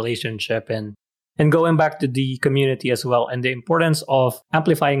build that relationship and going back to the community as well, and the importance of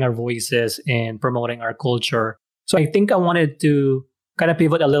amplifying our voices and promoting our culture. So I think I wanted to kind of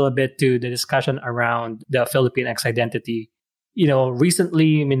pivot a little bit to the discussion around the Philippine X identity. You know,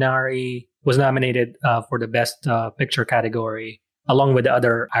 recently Minari was nominated for the Best Picture category, along with the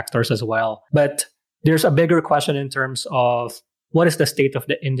other actors as well. But there's a bigger question in terms of what is the state of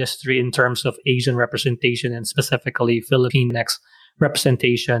the industry in terms of Asian representation and specifically Filipinx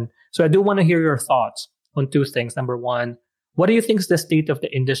representation. So I do want to hear your thoughts on two things. Number one, what do you think is the state of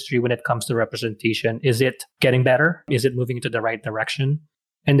the industry when it comes to representation? Is it getting better? Is it moving into the right direction?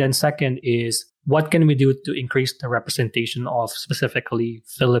 And then second is, what can we do to increase the representation of specifically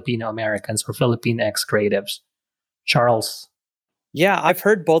Filipino Americans or Filipinx creatives? Charles. Yeah, I've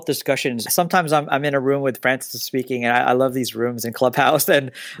heard both discussions. Sometimes I'm in a room with Francis speaking, and I love these rooms in Clubhouse.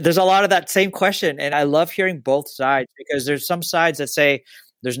 And there's a lot of that same question. And I love hearing both sides, because there's some sides that say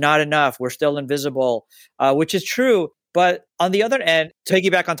there's not enough, we're still invisible, which is true. But on the other end, to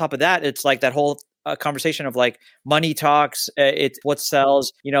piggyback on top of that, it's like that whole conversation of like money talks. It's what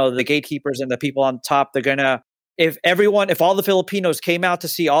sells. You know, the gatekeepers and the people on top, they're gonna. if all the Filipinos came out to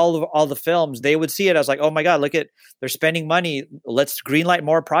see all the films, they would see it as like, oh my God, look at, they're spending money. Let's greenlight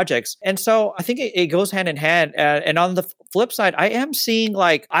more projects. And so I think it goes hand in hand. And on the flip side, I am seeing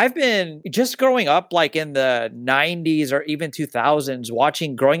like, I've been just growing up like in the 90s or even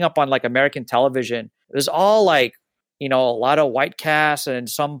 2000s, growing up on like American television. It was all like, a lot of white cast and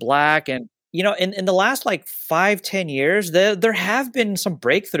some black. And in the last like 5-10 years, there have been some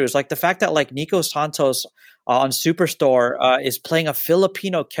breakthroughs, like the fact that like Nico Santos on Superstore is playing a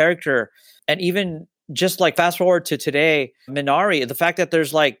Filipino character. And even just like fast forward to today, Minari, the fact that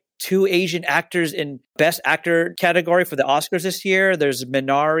there's like 2 Asian actors in Best Actor category for the Oscars this year. There's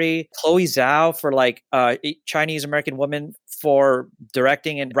Minari, Chloe Zhao for like Chinese American woman for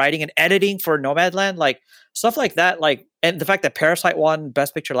directing and writing and editing for Nomadland, like stuff like that. Like, and the fact that Parasite won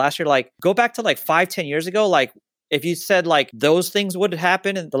Best Picture last year, like go back to like 5-10 years ago, like if you said like those things would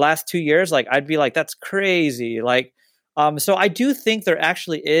happen in the last 2 years, like I'd be like, that's crazy. Like, so I do think there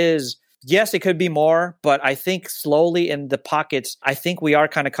actually is, yes, it could be more, but I think slowly in the pockets, I think we are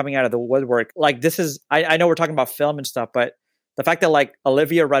kind of coming out of the woodwork. Like this is, I know we're talking about film and stuff, but the fact that like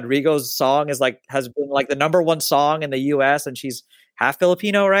Olivia Rodrigo's song has been like the #1 song in the US and she's half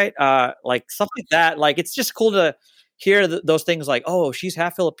Filipino, right? Like stuff like that. Like it's just cool to hear those things like, oh, she's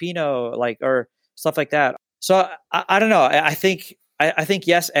half Filipino, like, or stuff like that. So I don't know. I think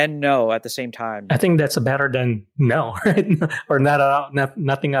yes and no at the same time. I think that's better than no, right? Or not at all,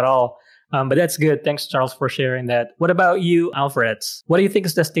 nothing at all. But that's good. Thanks, Charles, for sharing that. What about you, Alfred? What do you think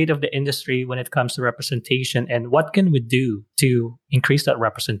is the state of the industry when it comes to representation, and what can we do to increase that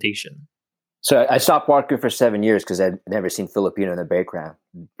representation? So I stopped working for 7 years because I'd never seen Filipino in the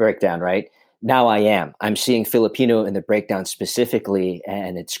breakdown, right? Now I am. I'm seeing Filipino in the breakdown specifically,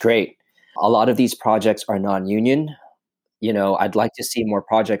 and it's great. A lot of these projects are non-union. I'd like to see more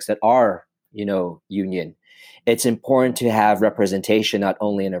projects that are, union. It's important to have representation not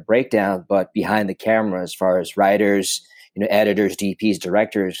only in a breakdown, but behind the camera as far as writers, editors, DPs,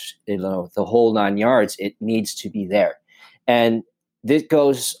 directors, the whole 9 yards. It needs to be there. And this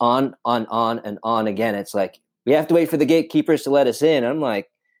goes on and on again. It's like, we have to wait for the gatekeepers to let us in. I'm like,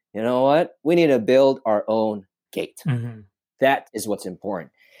 you know what? We need to build our own gate. Mm-hmm. That is what's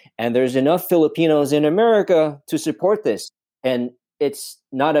important. And there's enough Filipinos in America to support this. And it's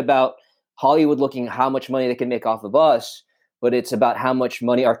not about Hollywood looking at how much money they can make off of us, but it's about how much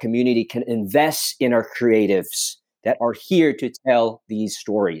money our community can invest in our creatives that are here to tell these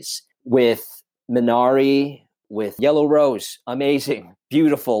stories. With Minari, with Yellow Rose, amazing,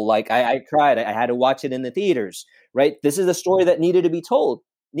 beautiful. Like I cried. I had to watch it in the theaters, right? This is a story that needed to be told.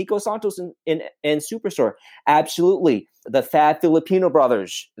 Nico Santos in Superstore, absolutely. The Fab Filipino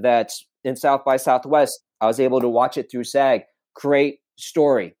Brothers that's in South by Southwest, I was able to watch it through SAG. Great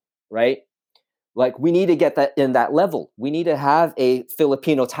story, right? Like we need to get that in that level. We need to have a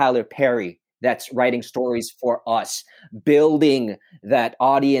Filipino Tyler Perry that's writing stories for us, building that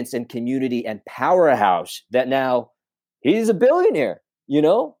audience and community and powerhouse that now he's a billionaire,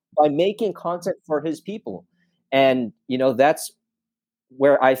 by making content for his people. And, that's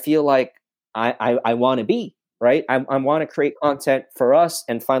where I feel like I want to be, right? I want to create content for us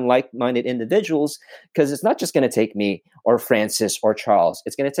and find like-minded individuals, because it's not just going to take me or Francis or Charles.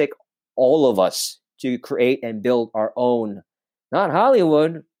 It's going to take all of us to create and build our own, not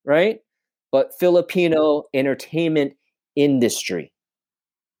Hollywood, right? But Filipino entertainment industry.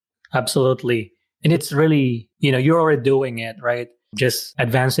 Absolutely. And it's really, you're already doing it, right? Just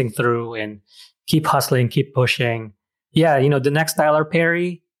advancing through and keep hustling, keep pushing. Yeah, the next Tyler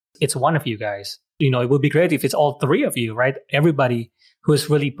Perry, it's one of you guys. It would be great if it's all three of you, right? Everybody who's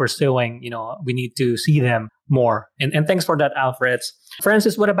really pursuing, we need to see them more. And thanks for that, Alfred.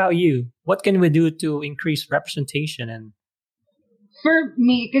 Francis, what about you? What can we do to increase representation? And for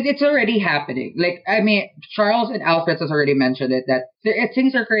me, because it's already happening. Like, Charles and Alfred has already mentioned it, that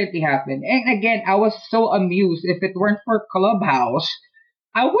things are currently happening. And again, I was so amused. If it weren't for Clubhouse,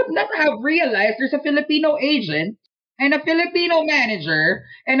 I would never have realized there's a Filipino agent and a Filipino manager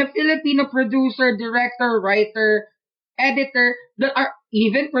and a Filipino producer, director, writer, editor that are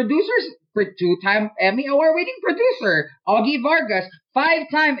even producers. For 2-time Emmy Award winning producer Augie Vargas,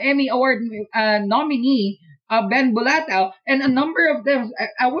 5-time Emmy Award nominee Ben Bulatao, and a number of them.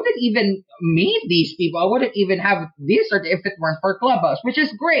 I wouldn't even meet these people. I wouldn't even have this if it weren't for Clubhouse, which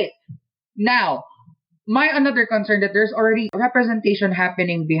is great. Now, my another concern that there's already representation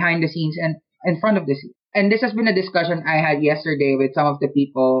happening behind the scenes and in front of the scenes. And this has been a discussion I had yesterday with some of the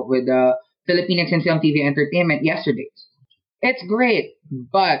people with Filipinx and Film TV Entertainment yesterday. It's great,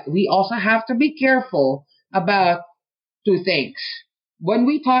 but we also have to be careful about two things. When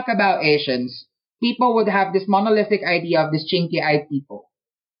we talk about Asians, people would have this monolithic idea of this chinky-eyed people,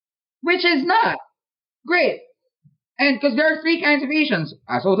 which is not great. And because there are three kinds of Asians,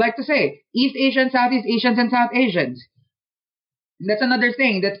 as I would like to say, East Asians, Southeast Asians, and South Asians. That's another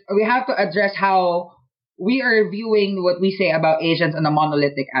thing that we have to address, how we are viewing what we say about Asians in a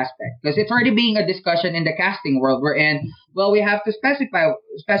monolithic aspect. Because it's already being a discussion in the casting world we're in. Well, we have to specify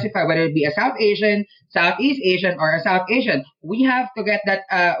whether it be a South Asian, Southeast Asian, or a South Asian. We have to get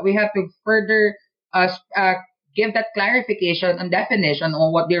that, we have to further give that clarification and definition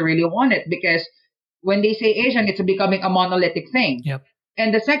on what they really wanted. Because when they say Asian, it's becoming a monolithic thing. Yep.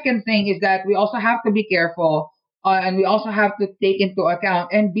 And the second thing is that we also have to be careful, and we also have to take into account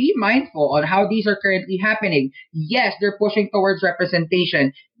and be mindful on how these are currently happening. Yes, they're pushing towards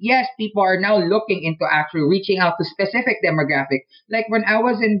representation. Yes, people are now looking into actually reaching out to specific demographic. Like when I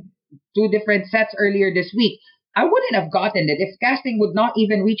was in 2 different sets earlier this week, I wouldn't have gotten it if casting would not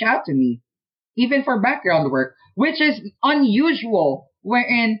even reach out to me, even for background work, which is unusual,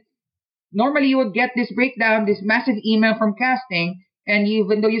 wherein normally you would get this breakdown, this massive email from casting, and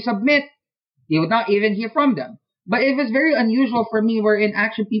even though you submit, you would not even hear from them. But it was very unusual for me, wherein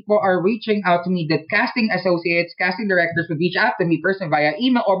actually people are reaching out to me. The casting associates, casting directors would reach out to me personally via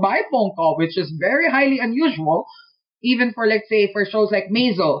email or by phone call, which is very highly unusual, even for, let's say, for shows like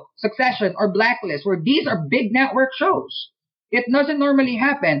Maisel, Succession, or Blacklist, where these are big network shows. It doesn't normally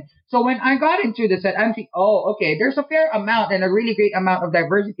happen. So when I got into the set, I'm thinking, oh, okay, there's a fair amount and a really great amount of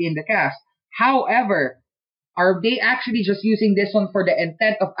diversity in the cast. However, are they actually just using this one for the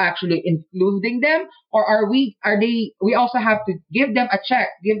intent of actually including them? Or we also have to give them a check,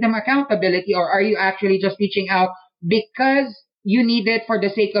 give them accountability, or are you actually just reaching out because you need it for the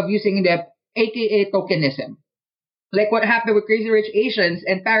sake of using them, aka tokenism? Like what happened with Crazy Rich Asians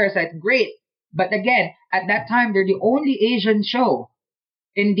and Parasite, great. But again, at that time, they're the only Asian show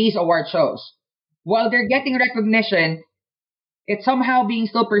in these award shows. While they're getting recognition, it's somehow being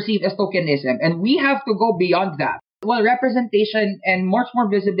still perceived as tokenism. And we have to go beyond that. While representation and much more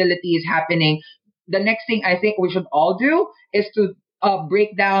visibility is happening, the next thing I think we should all do is to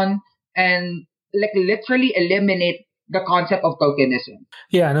break down and like literally eliminate the concept of tokenism.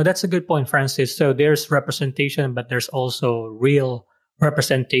 Yeah, no, that's a good point, Francis. So there's representation, but there's also real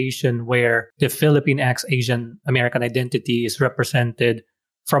representation where the Philippine X Asian American identity is represented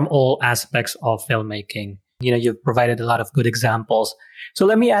from all aspects of filmmaking. You've provided a lot of good examples. So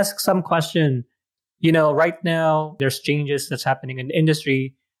let me ask some question. Right now there's changes that's happening in the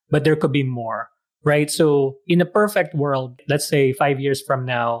industry, but there could be more, right? So in a perfect world, let's say 5 years from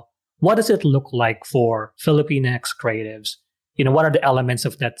now, what does it look like for Filipinx creatives? What are the elements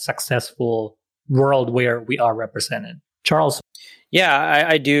of that successful world where we are represented? Charles? Yeah,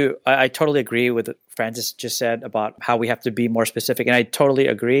 I do. I totally agree with what Francis just said about how we have to be more specific. And I totally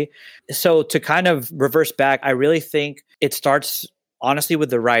agree. So to kind of reverse back, I really think it starts honestly with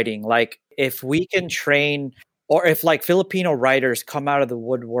the writing. Like if we can train, or if like Filipino writers come out of the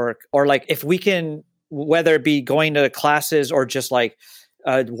woodwork, or like if we can, whether it be going to classes or just like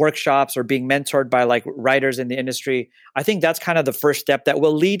workshops or being mentored by like writers in the industry, I think that's kind of the first step that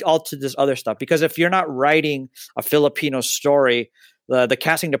will lead all to this other stuff. Because if you're not writing a Filipino story, the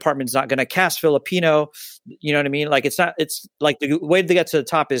casting department is not going to cast Filipino. You know what I mean? Like it's like the way to get to the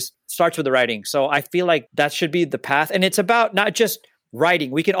top starts with the writing. So I feel like that should be the path. And it's about not just writing.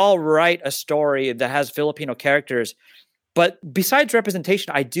 We can all write a story that has Filipino characters. But besides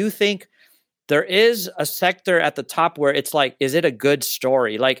representation, I do think there is a sector at the top where it's like, is it a good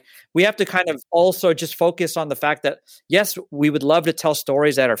story? Like we have to kind of also just focus on the fact that, yes, we would love to tell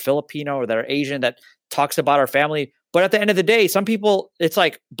stories that are Filipino or that are Asian, that talks about our family. But at the end of the day, some people, it's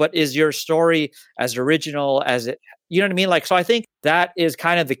like, but is your story as original as it, you know what I mean? Like, so I think that is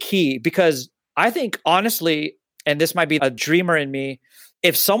kind of the key, because I think honestly, and this might be a dreamer in me,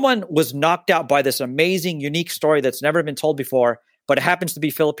 if someone was knocked out by this amazing, unique story that's never been told before, but it happens to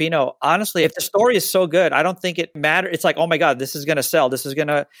be Filipino, honestly, if the story is so good, I don't think it matters. It's like, oh my God, this is going to sell. This is going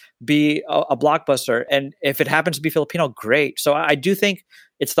to be a blockbuster. And if it happens to be Filipino, great. So I do think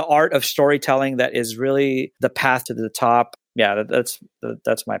it's the art of storytelling that is really the path to the top. Yeah,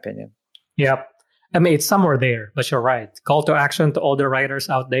 that's my opinion. Yep. I mean, it's somewhere there, but you're right. Call to action to all the writers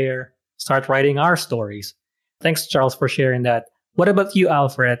out there. Start writing our stories. Thanks, Charles, for sharing that. What about you,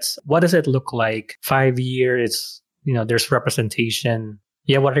 Alfred? What does it look like? 5 years, there's representation.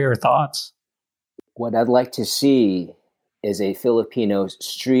 Yeah, what are your thoughts? What I'd like to see is a Filipino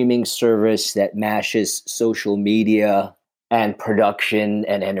streaming service that mashes social media and production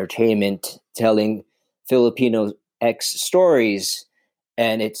and entertainment, telling Filipino X stories.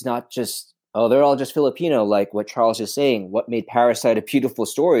 And it's not just, they're all just Filipino, like what Charles is saying. What made Parasite a beautiful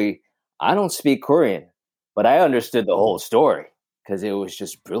story? I don't speak Korean, but I understood the whole story because it was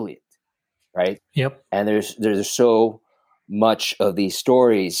just brilliant, right? Yep. And there's so much of these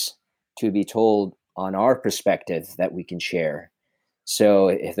stories to be told on our perspective that we can share. So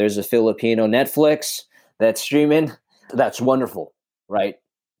if there's a Filipino Netflix that's streaming, that's wonderful, right?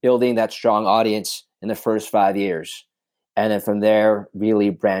 Building that strong audience in the first 5 years. And then from there, really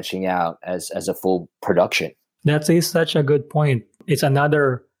branching out as a full production. Such a good point. It's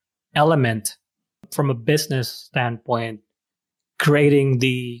another element from a business standpoint, creating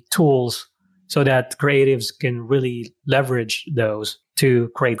the tools so that creatives can really leverage those to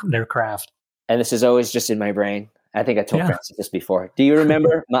create their craft. And this is always just in my brain. I think I told Francis this before. Do you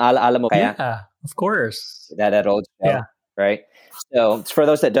remember Maalaala Mo Kaya? Yeah, of course. That old show, right? So for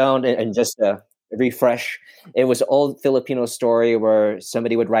those that don't, and just to refresh, it was an old Filipino story where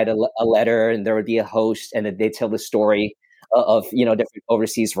somebody would write a letter and there would be a host and they'd tell the story of, different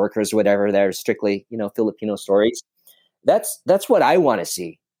overseas workers, whatever. They're strictly, Filipino stories. That's what I want to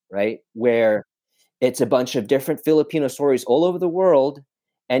see, right? Where it's a bunch of different Filipino stories all over the world.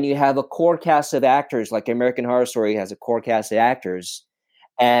 And you have a core cast of actors, like American Horror Story has a core cast of actors.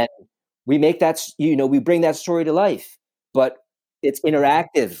 And we make that, we bring that story to life. But it's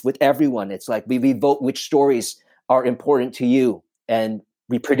interactive with everyone. It's like we vote which stories are important to you and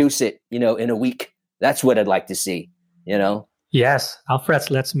we produce it, in a week. That's what I'd like to see, Yes, Alfred,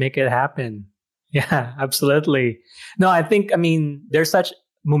 let's make it happen. Yeah, absolutely. No, I think, there's such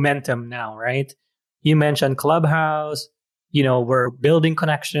momentum now, right? You mentioned Clubhouse. We're building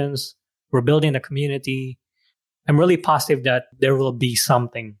connections. We're building a community. I'm really positive that there will be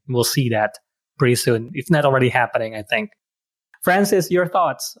something. We'll see that pretty soon, if not already happening, I think. Francis, your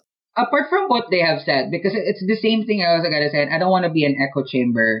thoughts? Apart from what they have said, because it's the same thing I was going to say, I don't want to be an echo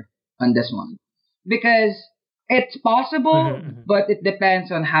chamber on this one. Because it's possible, but it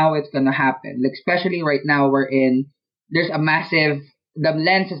depends on how it's going to happen. Like, especially right now, there's a massive, the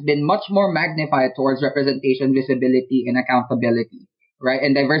lens has been much more magnified towards representation, visibility, and accountability, right?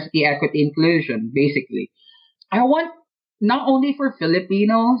 And diversity, equity, inclusion, basically. I want not only for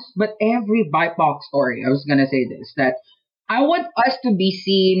Filipinos, but every BIPOC story, I was going to say this, that I want us to be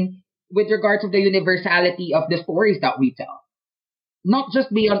seen with regards to the universality of the stories that we tell. Not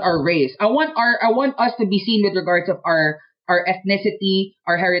just beyond our race. I want us to be seen with regards of our ethnicity,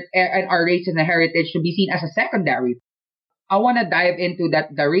 our and our race and the heritage to be seen as a secondary. I want to dive into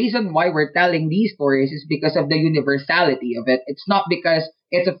that. The reason why we're telling these stories is because of the universality of it. It's not because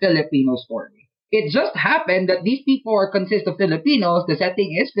it's a Filipino story. It just happened that these people consist of Filipinos. The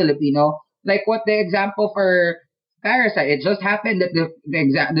setting is Filipino. Like what the example for Parasite. It just happened that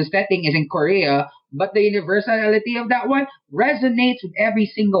the setting is in Korea, but the universality of that one resonates with every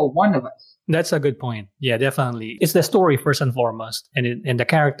single one of us. That's a good point. Yeah, definitely. It's the story first and foremost, and the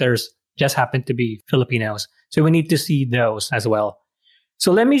characters just happen to be Filipinos. So we need to see those as well.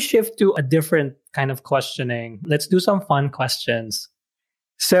 So let me shift to a different kind of questioning. Let's do some fun questions.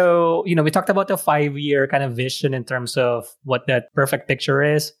 So, we talked about the 5-year kind of vision in terms of what that perfect picture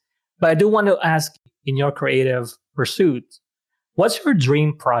is. But I do want to ask, in your creative pursuit, what's your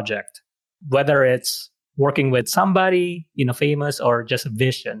dream project? Whether it's working with somebody, famous or just a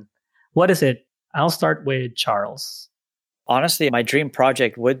vision. What is it? I'll start with Charles. Honestly, my dream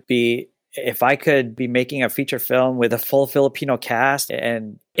project would be if I could be making a feature film with a full Filipino cast,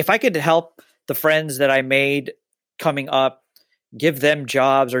 and if I could help the friends that I made coming up, give them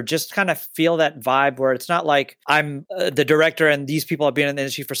jobs, or just kind of feel that vibe where it's not like I'm the director and these people have been in the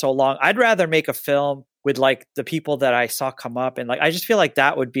industry for so long. I'd rather make a film with like the people that I saw come up, and like I just feel like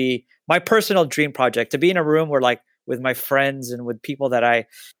that would be my personal dream project, to be in a room where like with my friends and with people that I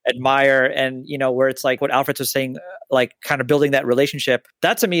admire, and where it's like what Alfred was saying, like kind of building that relationship.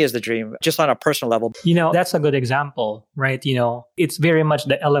 That to me is the dream, just on a personal level. That's a good example, right? It's very much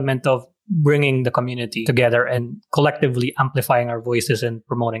the element of bringing the community together and collectively amplifying our voices and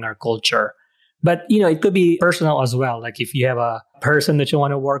promoting our culture. But, it could be personal as well. Like if you have a person that you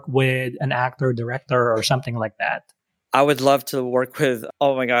want to work with, an actor, director, or something like that. I would love to work with,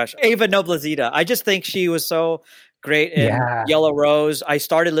 oh my gosh, Ava Noblezita. I just think she was so great in Yellow Rose. I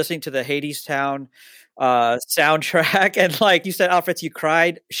started listening to the Hadestown soundtrack, and like you said, Alfred, you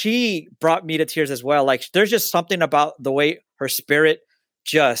cried. She brought me to tears as well. Like there's just something about the way her spirit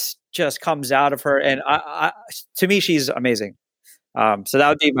just comes out of her, and I to me she's amazing. So that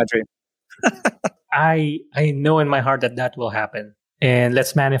would be my dream. I know in my heart that will happen, and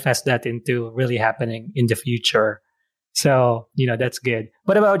let's manifest that into really happening in the future. So that's good.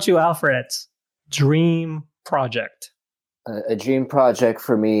 What about you, Alfred's dream project? A dream project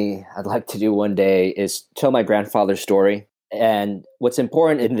for me I'd like to do one day is tell my grandfather's story. And what's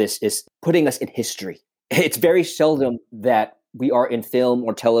important in this is putting us in history. It's very seldom that we are in film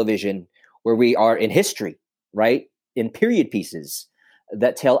or television where we are in history, right? In period pieces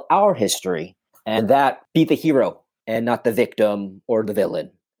that tell our history and that be the hero and not the victim or the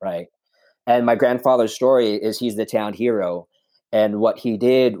villain, right? And my grandfather's story is he's the town hero. And what he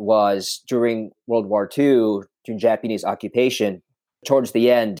did was during World War II, during Japanese occupation, towards the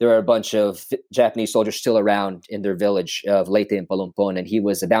end, there were a bunch of Japanese soldiers still around in their village of Leyte and Palumpon, and he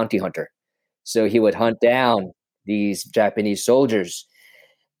was a bounty hunter. So he would hunt down these Japanese soldiers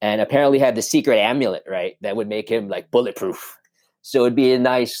and apparently had the secret amulet, right? That would make him like bulletproof. So it'd be a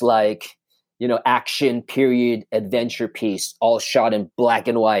nice, like, action period adventure piece, all shot in black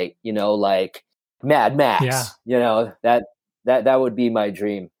and white, like Mad Max. Yeah. That would be my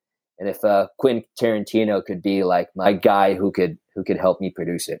dream. And if Quentin Tarantino could be like my guy who could help me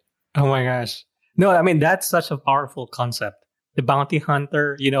produce it. Oh my gosh. No, I mean, that's such a powerful concept. The bounty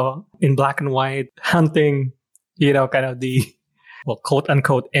hunter, in black and white, hunting, kind of the, well, quote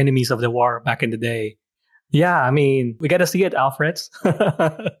unquote, enemies of the war back in the day. Yeah, I mean, we got to see it, Alfreds.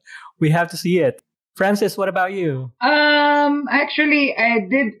 We have to see it. Francis, what about you? Actually, I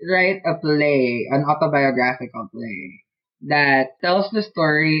did write a play, an autobiographical play that tells the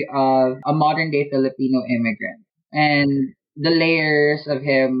story of a modern day Filipino immigrant and the layers of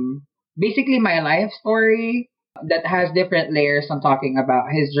him, basically my life story that has different layers. I'm talking about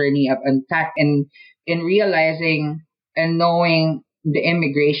his journey of unpack in realizing and knowing the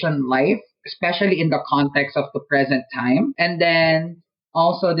immigration life, especially in the context of the present time. And then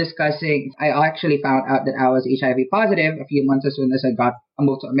also discussing, I actually found out that I was HIV positive a few months as soon as I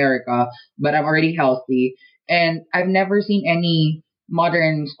moved to America, but I'm already healthy. And I've never seen any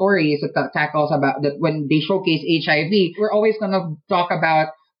modern stories that tackles about that when they showcase HIV. We're always going to talk about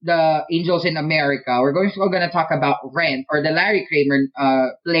the Angels in America. We're going to talk about Rent or the Larry Kramer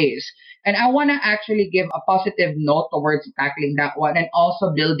plays. And I want to actually give a positive note towards tackling that one and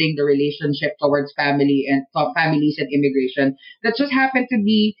also building the relationship towards family and families and immigration that just happened to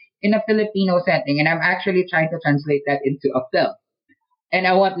be in a Filipino setting. And I'm actually trying to translate that into a film. And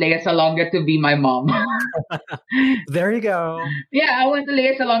I want Lea Salonga to be my mom. There you go. Yeah, I want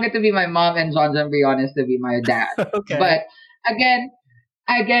Lea Salonga to be my mom and John Briones to be my dad. Okay. But again,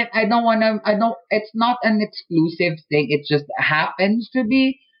 it's not an exclusive thing. It just happens to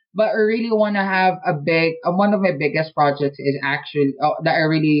be. But I really want to have one of my biggest projects is actually, that I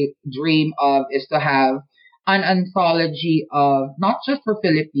really dream of is to have an anthology of not just for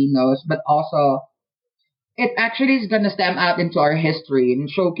Filipinos, but also it actually is going to stem out into our history and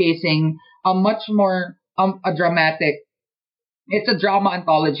showcasing a much more, a dramatic, it's a drama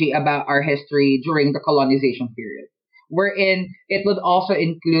anthology about our history during the colonization period, wherein it would also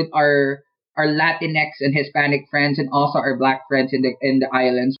include our Latinx and Hispanic friends and also our Black friends in the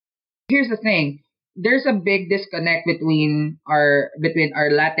islands. Here's the thing. There's a big disconnect between our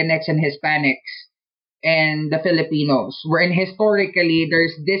Latinx and Hispanics and the Filipinos, wherein historically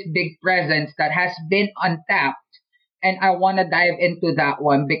there's this big presence that has been untapped. And I want to dive into that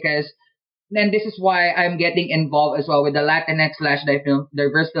one because then this is why I'm getting involved as well with the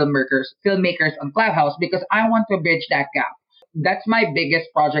Latinx/diverse filmmakers on Clubhouse, because I want to bridge that gap. That's my biggest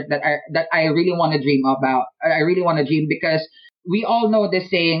project that I really want to dream about. I really want to dream because we all know this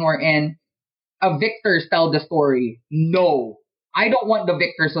saying wherein victors tell the story. No, I don't want the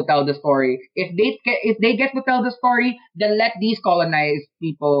victors to tell the story. If they get to tell the story, then let these colonized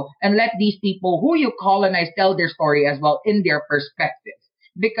people and let these people who you colonize tell their story as well in their perspective.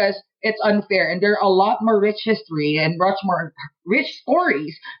 Because it's unfair and there are a lot more rich history and much more rich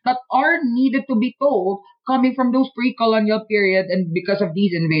stories that are needed to be told coming from those pre-colonial period and because of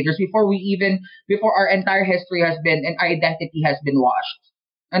these invaders before our entire history has been and identity has been washed.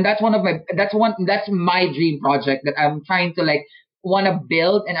 And that's my dream project that I'm trying to want to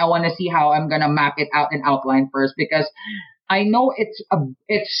build, and I want to see how I'm going to map it out and outline first, because I know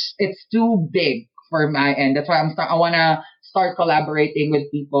it's too big for my end. That's why I want to start collaborating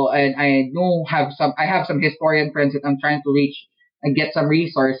with people, and I have some historian friends that I'm trying to reach and get some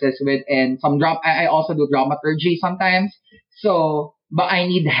resources with, and I also do dramaturgy sometimes. So, but I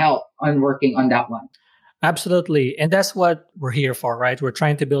need help on working on that one. Absolutely. And that's what we're here for, right? We're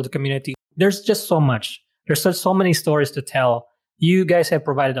trying to build a community. There's just so much. There's so many stories to tell. You guys have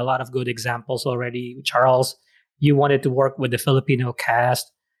provided a lot of good examples already. Charles, you wanted to work with the Filipino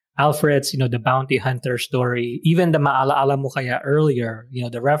cast. Alfred's, the bounty hunter story, even the Maalaala Mo Kaya earlier,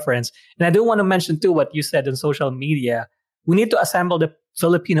 the reference. And I do want to mention too what you said on social media. We need to assemble the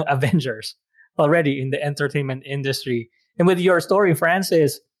Filipino Avengers already in the entertainment industry. And with your story,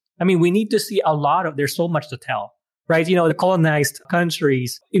 Francis, I mean, we need to see there's so much to tell. right? You know, the colonized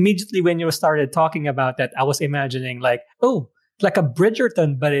countries. Immediately when you started talking about that, I was imagining like, oh, like a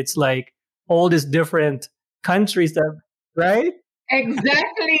Bridgerton, but it's like all these different countries that, right?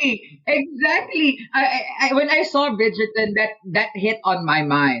 Exactly, exactly. When I saw Bridgerton, that hit on my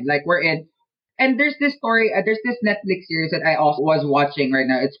mind. Like we're in, and there's this story. There's this Netflix series that I also was watching right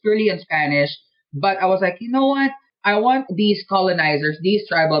now. It's purely in Spanish, but I was like, you know what? I want these colonizers, these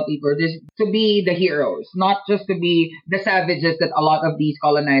tribal people, this to be the heroes, not just to be the savages that a lot of these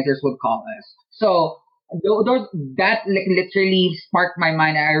colonizers would call us. So those that literally sparked my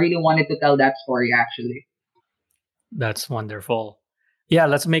mind. I really wanted to tell that story actually. That's wonderful. Yeah,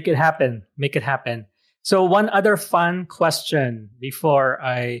 let's make it happen. Make it happen. So, one other fun question before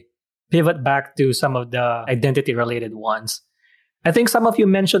I pivot back to some of the identity related ones. I think some of you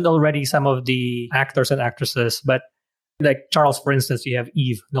mentioned already some of the actors and actresses, but like Charles, for instance, you have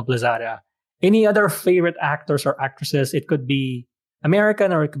Eve Noblezada. Any other favorite actors or actresses? It could be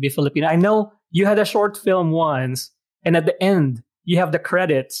American or it could be Filipino. I know you had a short film once, and at the end, you have the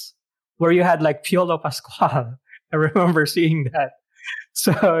credits where you had like Piolo Pascual. I remember seeing that.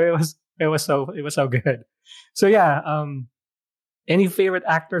 So it was so good. So yeah, any favorite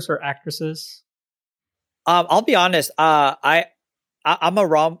actors or actresses? I'll be honest. I'm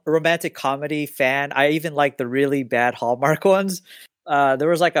a romantic comedy fan. I even like the really bad Hallmark ones. There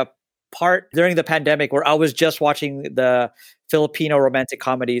was like a part during the pandemic where I was just watching the Filipino romantic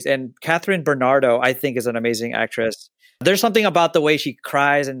comedies, and Catherine Bernardo, I think, is an amazing actress. There's something about the way she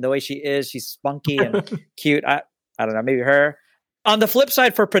cries and the way she is. She's spunky and cute. I don't know, maybe her. On the flip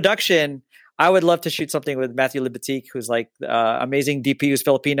side, for production, I would love to shoot something with Matthew Libatique, who's like amazing DP, who's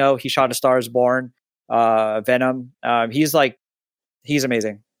Filipino. He shot A Star Is Born, Venom. He's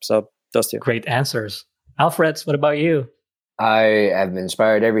amazing. So those two. Great answers. Alfreds, what about you? I have been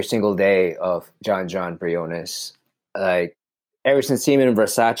inspired every single day of John Briones. Like ever since seeing him in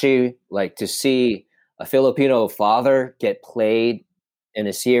Versace, like to see a Filipino father get played in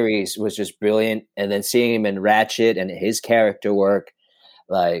a series was just brilliant. And then seeing him in Ratchet and his character work,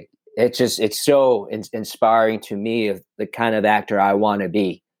 like it's so inspiring to me of the kind of actor I want to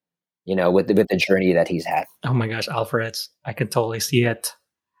be, you know, with the journey that he's had. Oh my gosh, Alfreds, I can totally see it.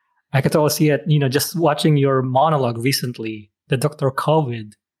 You know, just watching your monologue recently, the Dr.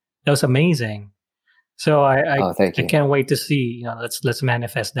 COVID, that was amazing. So I can't wait to see, you know, let's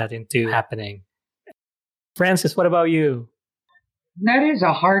manifest that into happening. Francis, what about you? That is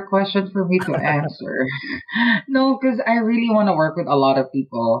a hard question for me to answer. No, because I really want to work with a lot of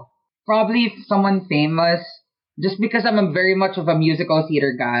people. Probably someone famous, just because I'm very much of a musical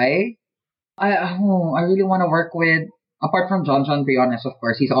theater guy. I really want to work with, apart from John Briones, of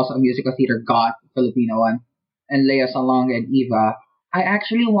course, he's also a musical theater god, Filipino one, and Lea Salonga and Eva. I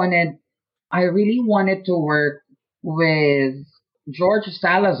really wanted to work with George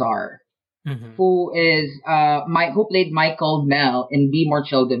Salazar, who played Michael Mel in Be More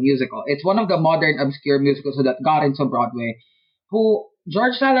Chill the musical. It's one of the modern obscure musicals that got into Broadway.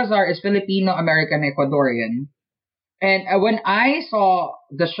 George Salazar is Filipino American Ecuadorian, and when I saw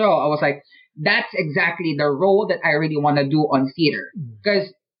the show, I was like, that's exactly the role that I really want to do on theater,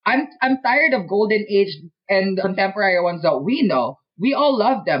 because I'm tired of golden age and contemporary ones that we know. We all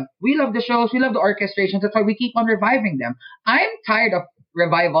love them. We love the shows. We love the orchestrations. That's why we keep on reviving them. I'm tired of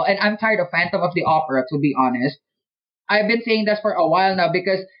revival, and I'm tired of Phantom of the Opera, to be honest. I've been saying this for a while now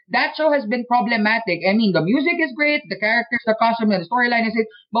because that show has been problematic. I mean, the music is great, the characters, the costume, and the storyline is it,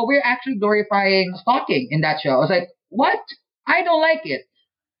 but we're actually glorifying stalking in that show. I was like, what? I don't like it.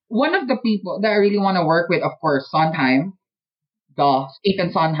 One of the people that I really want to work with, of course, Sondheim,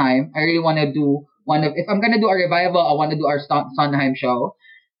 Stephen Sondheim. I really want to do if I'm going to do a revival, I want to do our Sondheim show.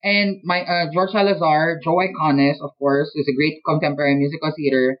 And my George Salazar, Joe Iconis, of course, is a great contemporary musical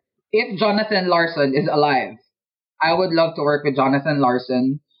theater. If Jonathan Larson is alive, I would love to work with Jonathan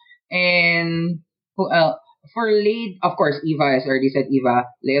Larson. And who else? For lead, of course, Eva, as I already said,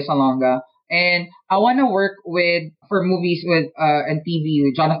 Lea Salonga. And I want to work for movies and TV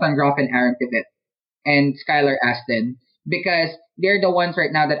with Jonathan Groff and Aaron Tveit and Skylar Astin, because they're the ones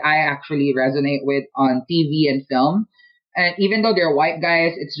right now that I actually resonate with on TV and film. And even though they're white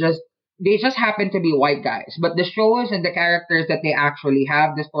guys, they just happen to be white guys. But the shows and the characters that they actually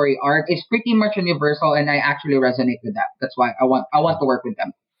have, the story arc, is pretty much universal, and I actually resonate with that. That's why I want to work with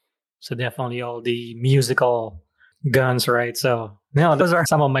them. So definitely all the musical guns, right? So no, those are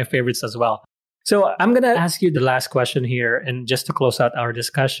some of my favorites as well. So I'm going to ask you the last question here, and just to close out our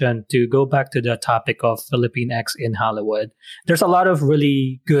discussion, to go back to the topic of Filipinx in Hollywood. There's a lot of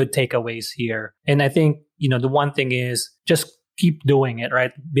really good takeaways here. And I think, the one thing is just keep doing it,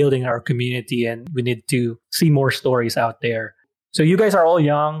 right? Building our community, and we need to see more stories out there. So you guys are all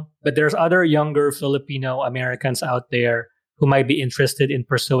young, but there's other younger Filipino Americans out there who might be interested in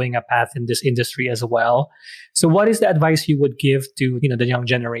pursuing a path in this industry as well. So what is the advice you would give to, the young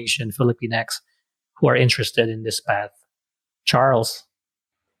generation Filipinx who are interested in this path? Charles.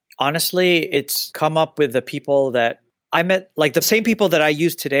 Honestly, it's come up with the people that I met, like the same people that I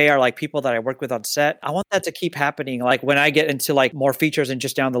use today are like people that I work with on set. I want that to keep happening. Like when I get into like more features and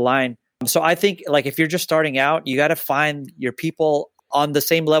just down the line. So I think like if you're just starting out, you got to find your people on the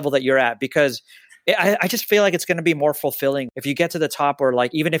same level that you're at, because I just feel like it's going to be more fulfilling if you get to the top, or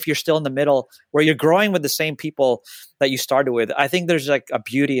like even if you're still in the middle where you're growing with the same people that you started with. I think there's like a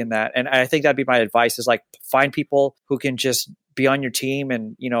beauty in that. And I think that'd be my advice, is like find people who can just be on your team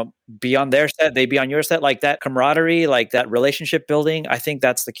and, be on their set, they be on your set, like that camaraderie, like that relationship building. I think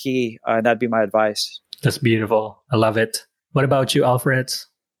that's the key. That'd be my advice. That's beautiful. I love it. What about you, Alfred?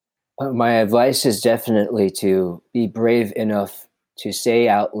 My advice is definitely to be brave enough to say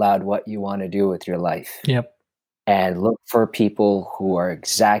out loud what you want to do with your life. Yep. And look for people who are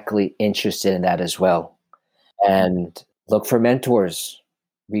exactly interested in that as well. And look for mentors.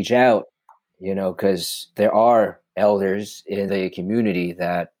 Reach out, because there are elders in the community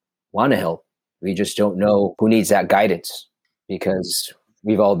that want to help. We just don't know who needs that guidance, because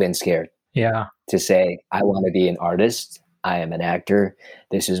we've all been scared. Yeah. To say, I want to be an artist. I am an actor.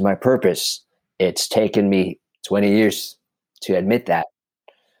 This is my purpose. It's taken me 20 years to admit that.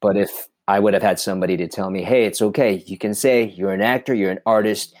 But if I would have had somebody to tell me, hey, it's okay. You can say you're an actor, you're an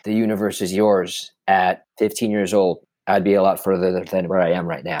artist. The universe is yours at 15 years old. I'd be a lot further than where I am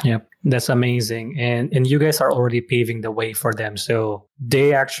right now. Yep. That's amazing. And you guys are already paving the way for them. So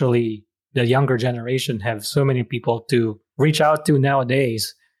they actually, the younger generation, have so many people to reach out to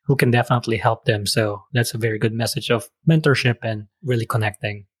nowadays who can definitely help them. So that's a very good message of mentorship and really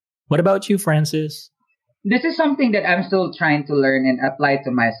connecting. What about you, Francis? This is something that I'm still trying to learn and apply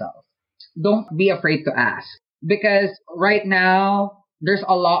to myself. Don't be afraid to ask, because right now there's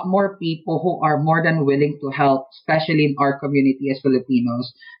a lot more people who are more than willing to help, especially in our community as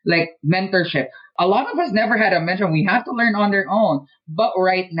Filipinos. Like mentorship. A lot of us never had a mentor. We have to learn on their own. But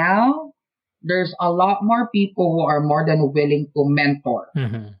right now, there's a lot more people who are more than willing to mentor,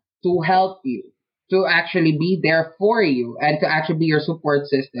 to help you, to actually be there for you, and to actually be your support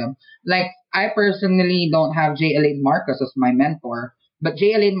system. Like, I personally don't have J. Elaine Marcos as my mentor, but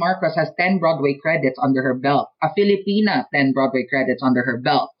J. Elaine Marcos has 10 Broadway credits under her belt, a Filipina 10 Broadway credits under her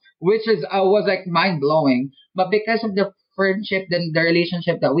belt, which is was like mind blowing. But because of the friendship, the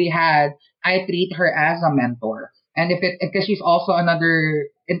relationship that we had, I treat her as a mentor. And because she's also another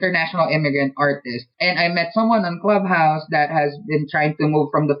international immigrant artist. And I met someone on Clubhouse that has been trying to move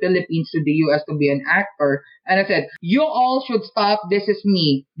from the Philippines to the US to be an actor. And I said, you all should stop. This is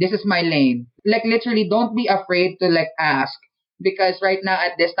me. This is my lane. Like, literally, don't be afraid to ask. Because right now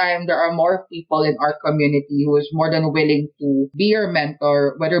at this time, there are more people in our community who is more than willing to be your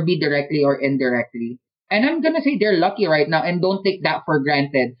mentor, whether it be directly or indirectly. And I'm going to say they're lucky right now, and don't take that for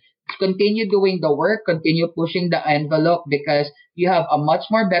granted. Continue doing the work, continue pushing the envelope, because you have a much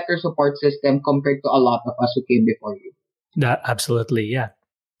more better support system compared to a lot of us who came before you. That absolutely, yeah.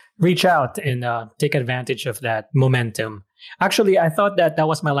 Reach out and take advantage of that momentum. Actually, I thought that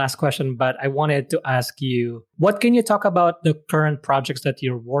was my last question, but I wanted to ask you, what can you talk about the current projects that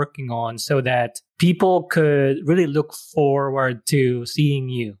you're working on so that people could really look forward to seeing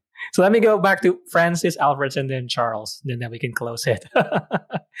you? So let me go back to Francis, Alfred, and then Charles. Then we can close it.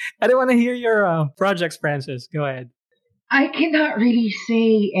 I don't want to hear your projects, Francis. Go ahead. I cannot really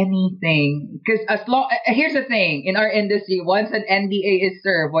say anything because here's the thing, in our industry, once an NDA is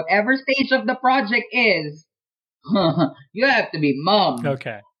served, whatever stage of the project is, you have to be mum.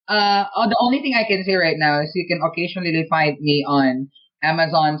 Okay. The only thing I can say right now is you can occasionally find me on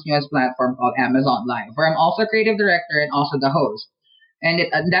Amazon's newest platform called Amazon Live, where I'm also creative director and also the host. And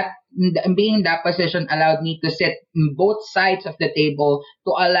being in that position allowed me to sit on both sides of the table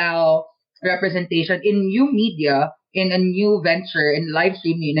to allow representation in new media, in a new venture, in live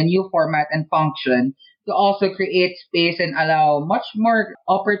streaming, in a new format and function, to also create space and allow much more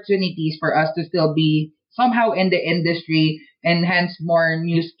opportunities for us to still be somehow in the industry, enhance more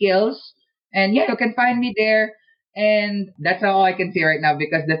new skills. And yeah, you can find me there. And that's all I can say right now,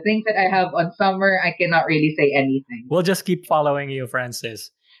 because the things that I have on summer, I cannot really say anything. We'll just keep following you,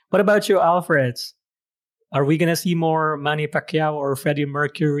 Francis. What about you, Alfred? Are we going to see more Manny Pacquiao or Freddie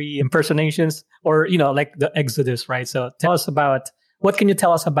Mercury impersonations, or, like the Exodus, right? So tell us what can you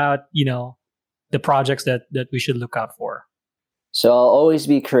tell us about, the projects that we should look out for? So I'll always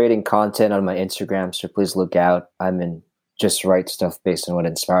be creating content on my Instagram, so please look out. I'm in just write stuff based on what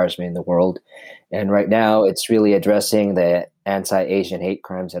inspires me in the world. And right now, it's really addressing the anti-Asian hate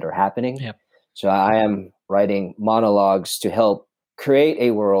crimes that are happening. Yep. So I am writing monologues to help create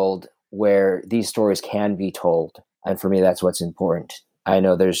a world where these stories can be told. And for me, that's what's important. I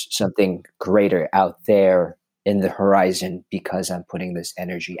know there's something greater out there in the horizon because I'm putting this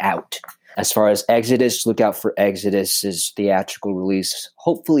energy out. As far as Exodus, look out for Exodus's theatrical release,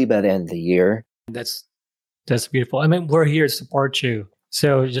 hopefully by the end of the year. That's beautiful. I mean, we're here to support you.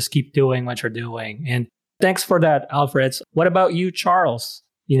 So just keep doing what you're doing. And thanks for that, Alfred. What about you, Charles?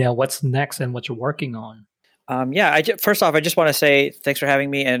 What's next and what you're working on? First off, I just want to say thanks for having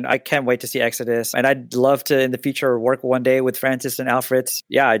me, and I can't wait to see Exodus. And I'd love to, in the future, work one day with Francis and Alfred.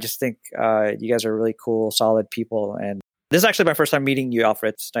 Yeah, I just think you guys are really cool, solid people. And this is actually my first time meeting you,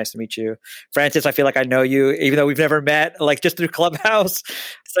 Alfred. It's nice to meet you. Francis, I feel like I know you, even though we've never met, like just through Clubhouse.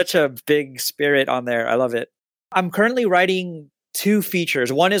 Such a big spirit on there. I love it. I'm currently writing 2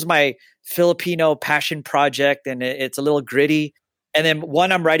 features. One is my Filipino passion project, and it's a little gritty. And then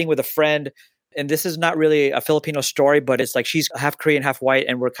one I'm writing with a friend. And this is not really a Filipino story, but it's like she's half Korean, half white,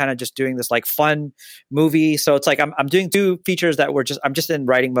 and we're kind of just doing this like fun movie. So it's like I'm doing 2 features that I'm just in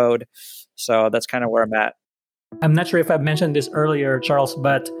writing mode. So that's kind of where I'm at. I'm not sure if I've mentioned this earlier, Charles,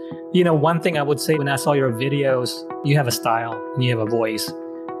 but one thing I would say when I saw your videos, you have a style and you have a voice.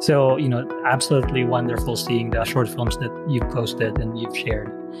 So, absolutely wonderful seeing the short films that you've posted and you've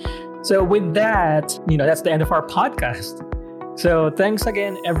shared. So with that, that's the end of our podcast. So thanks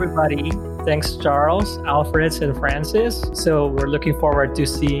again, everybody. Thanks, Charles, Alfred, and Francis. So we're looking forward to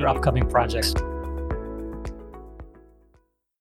seeing your upcoming projects.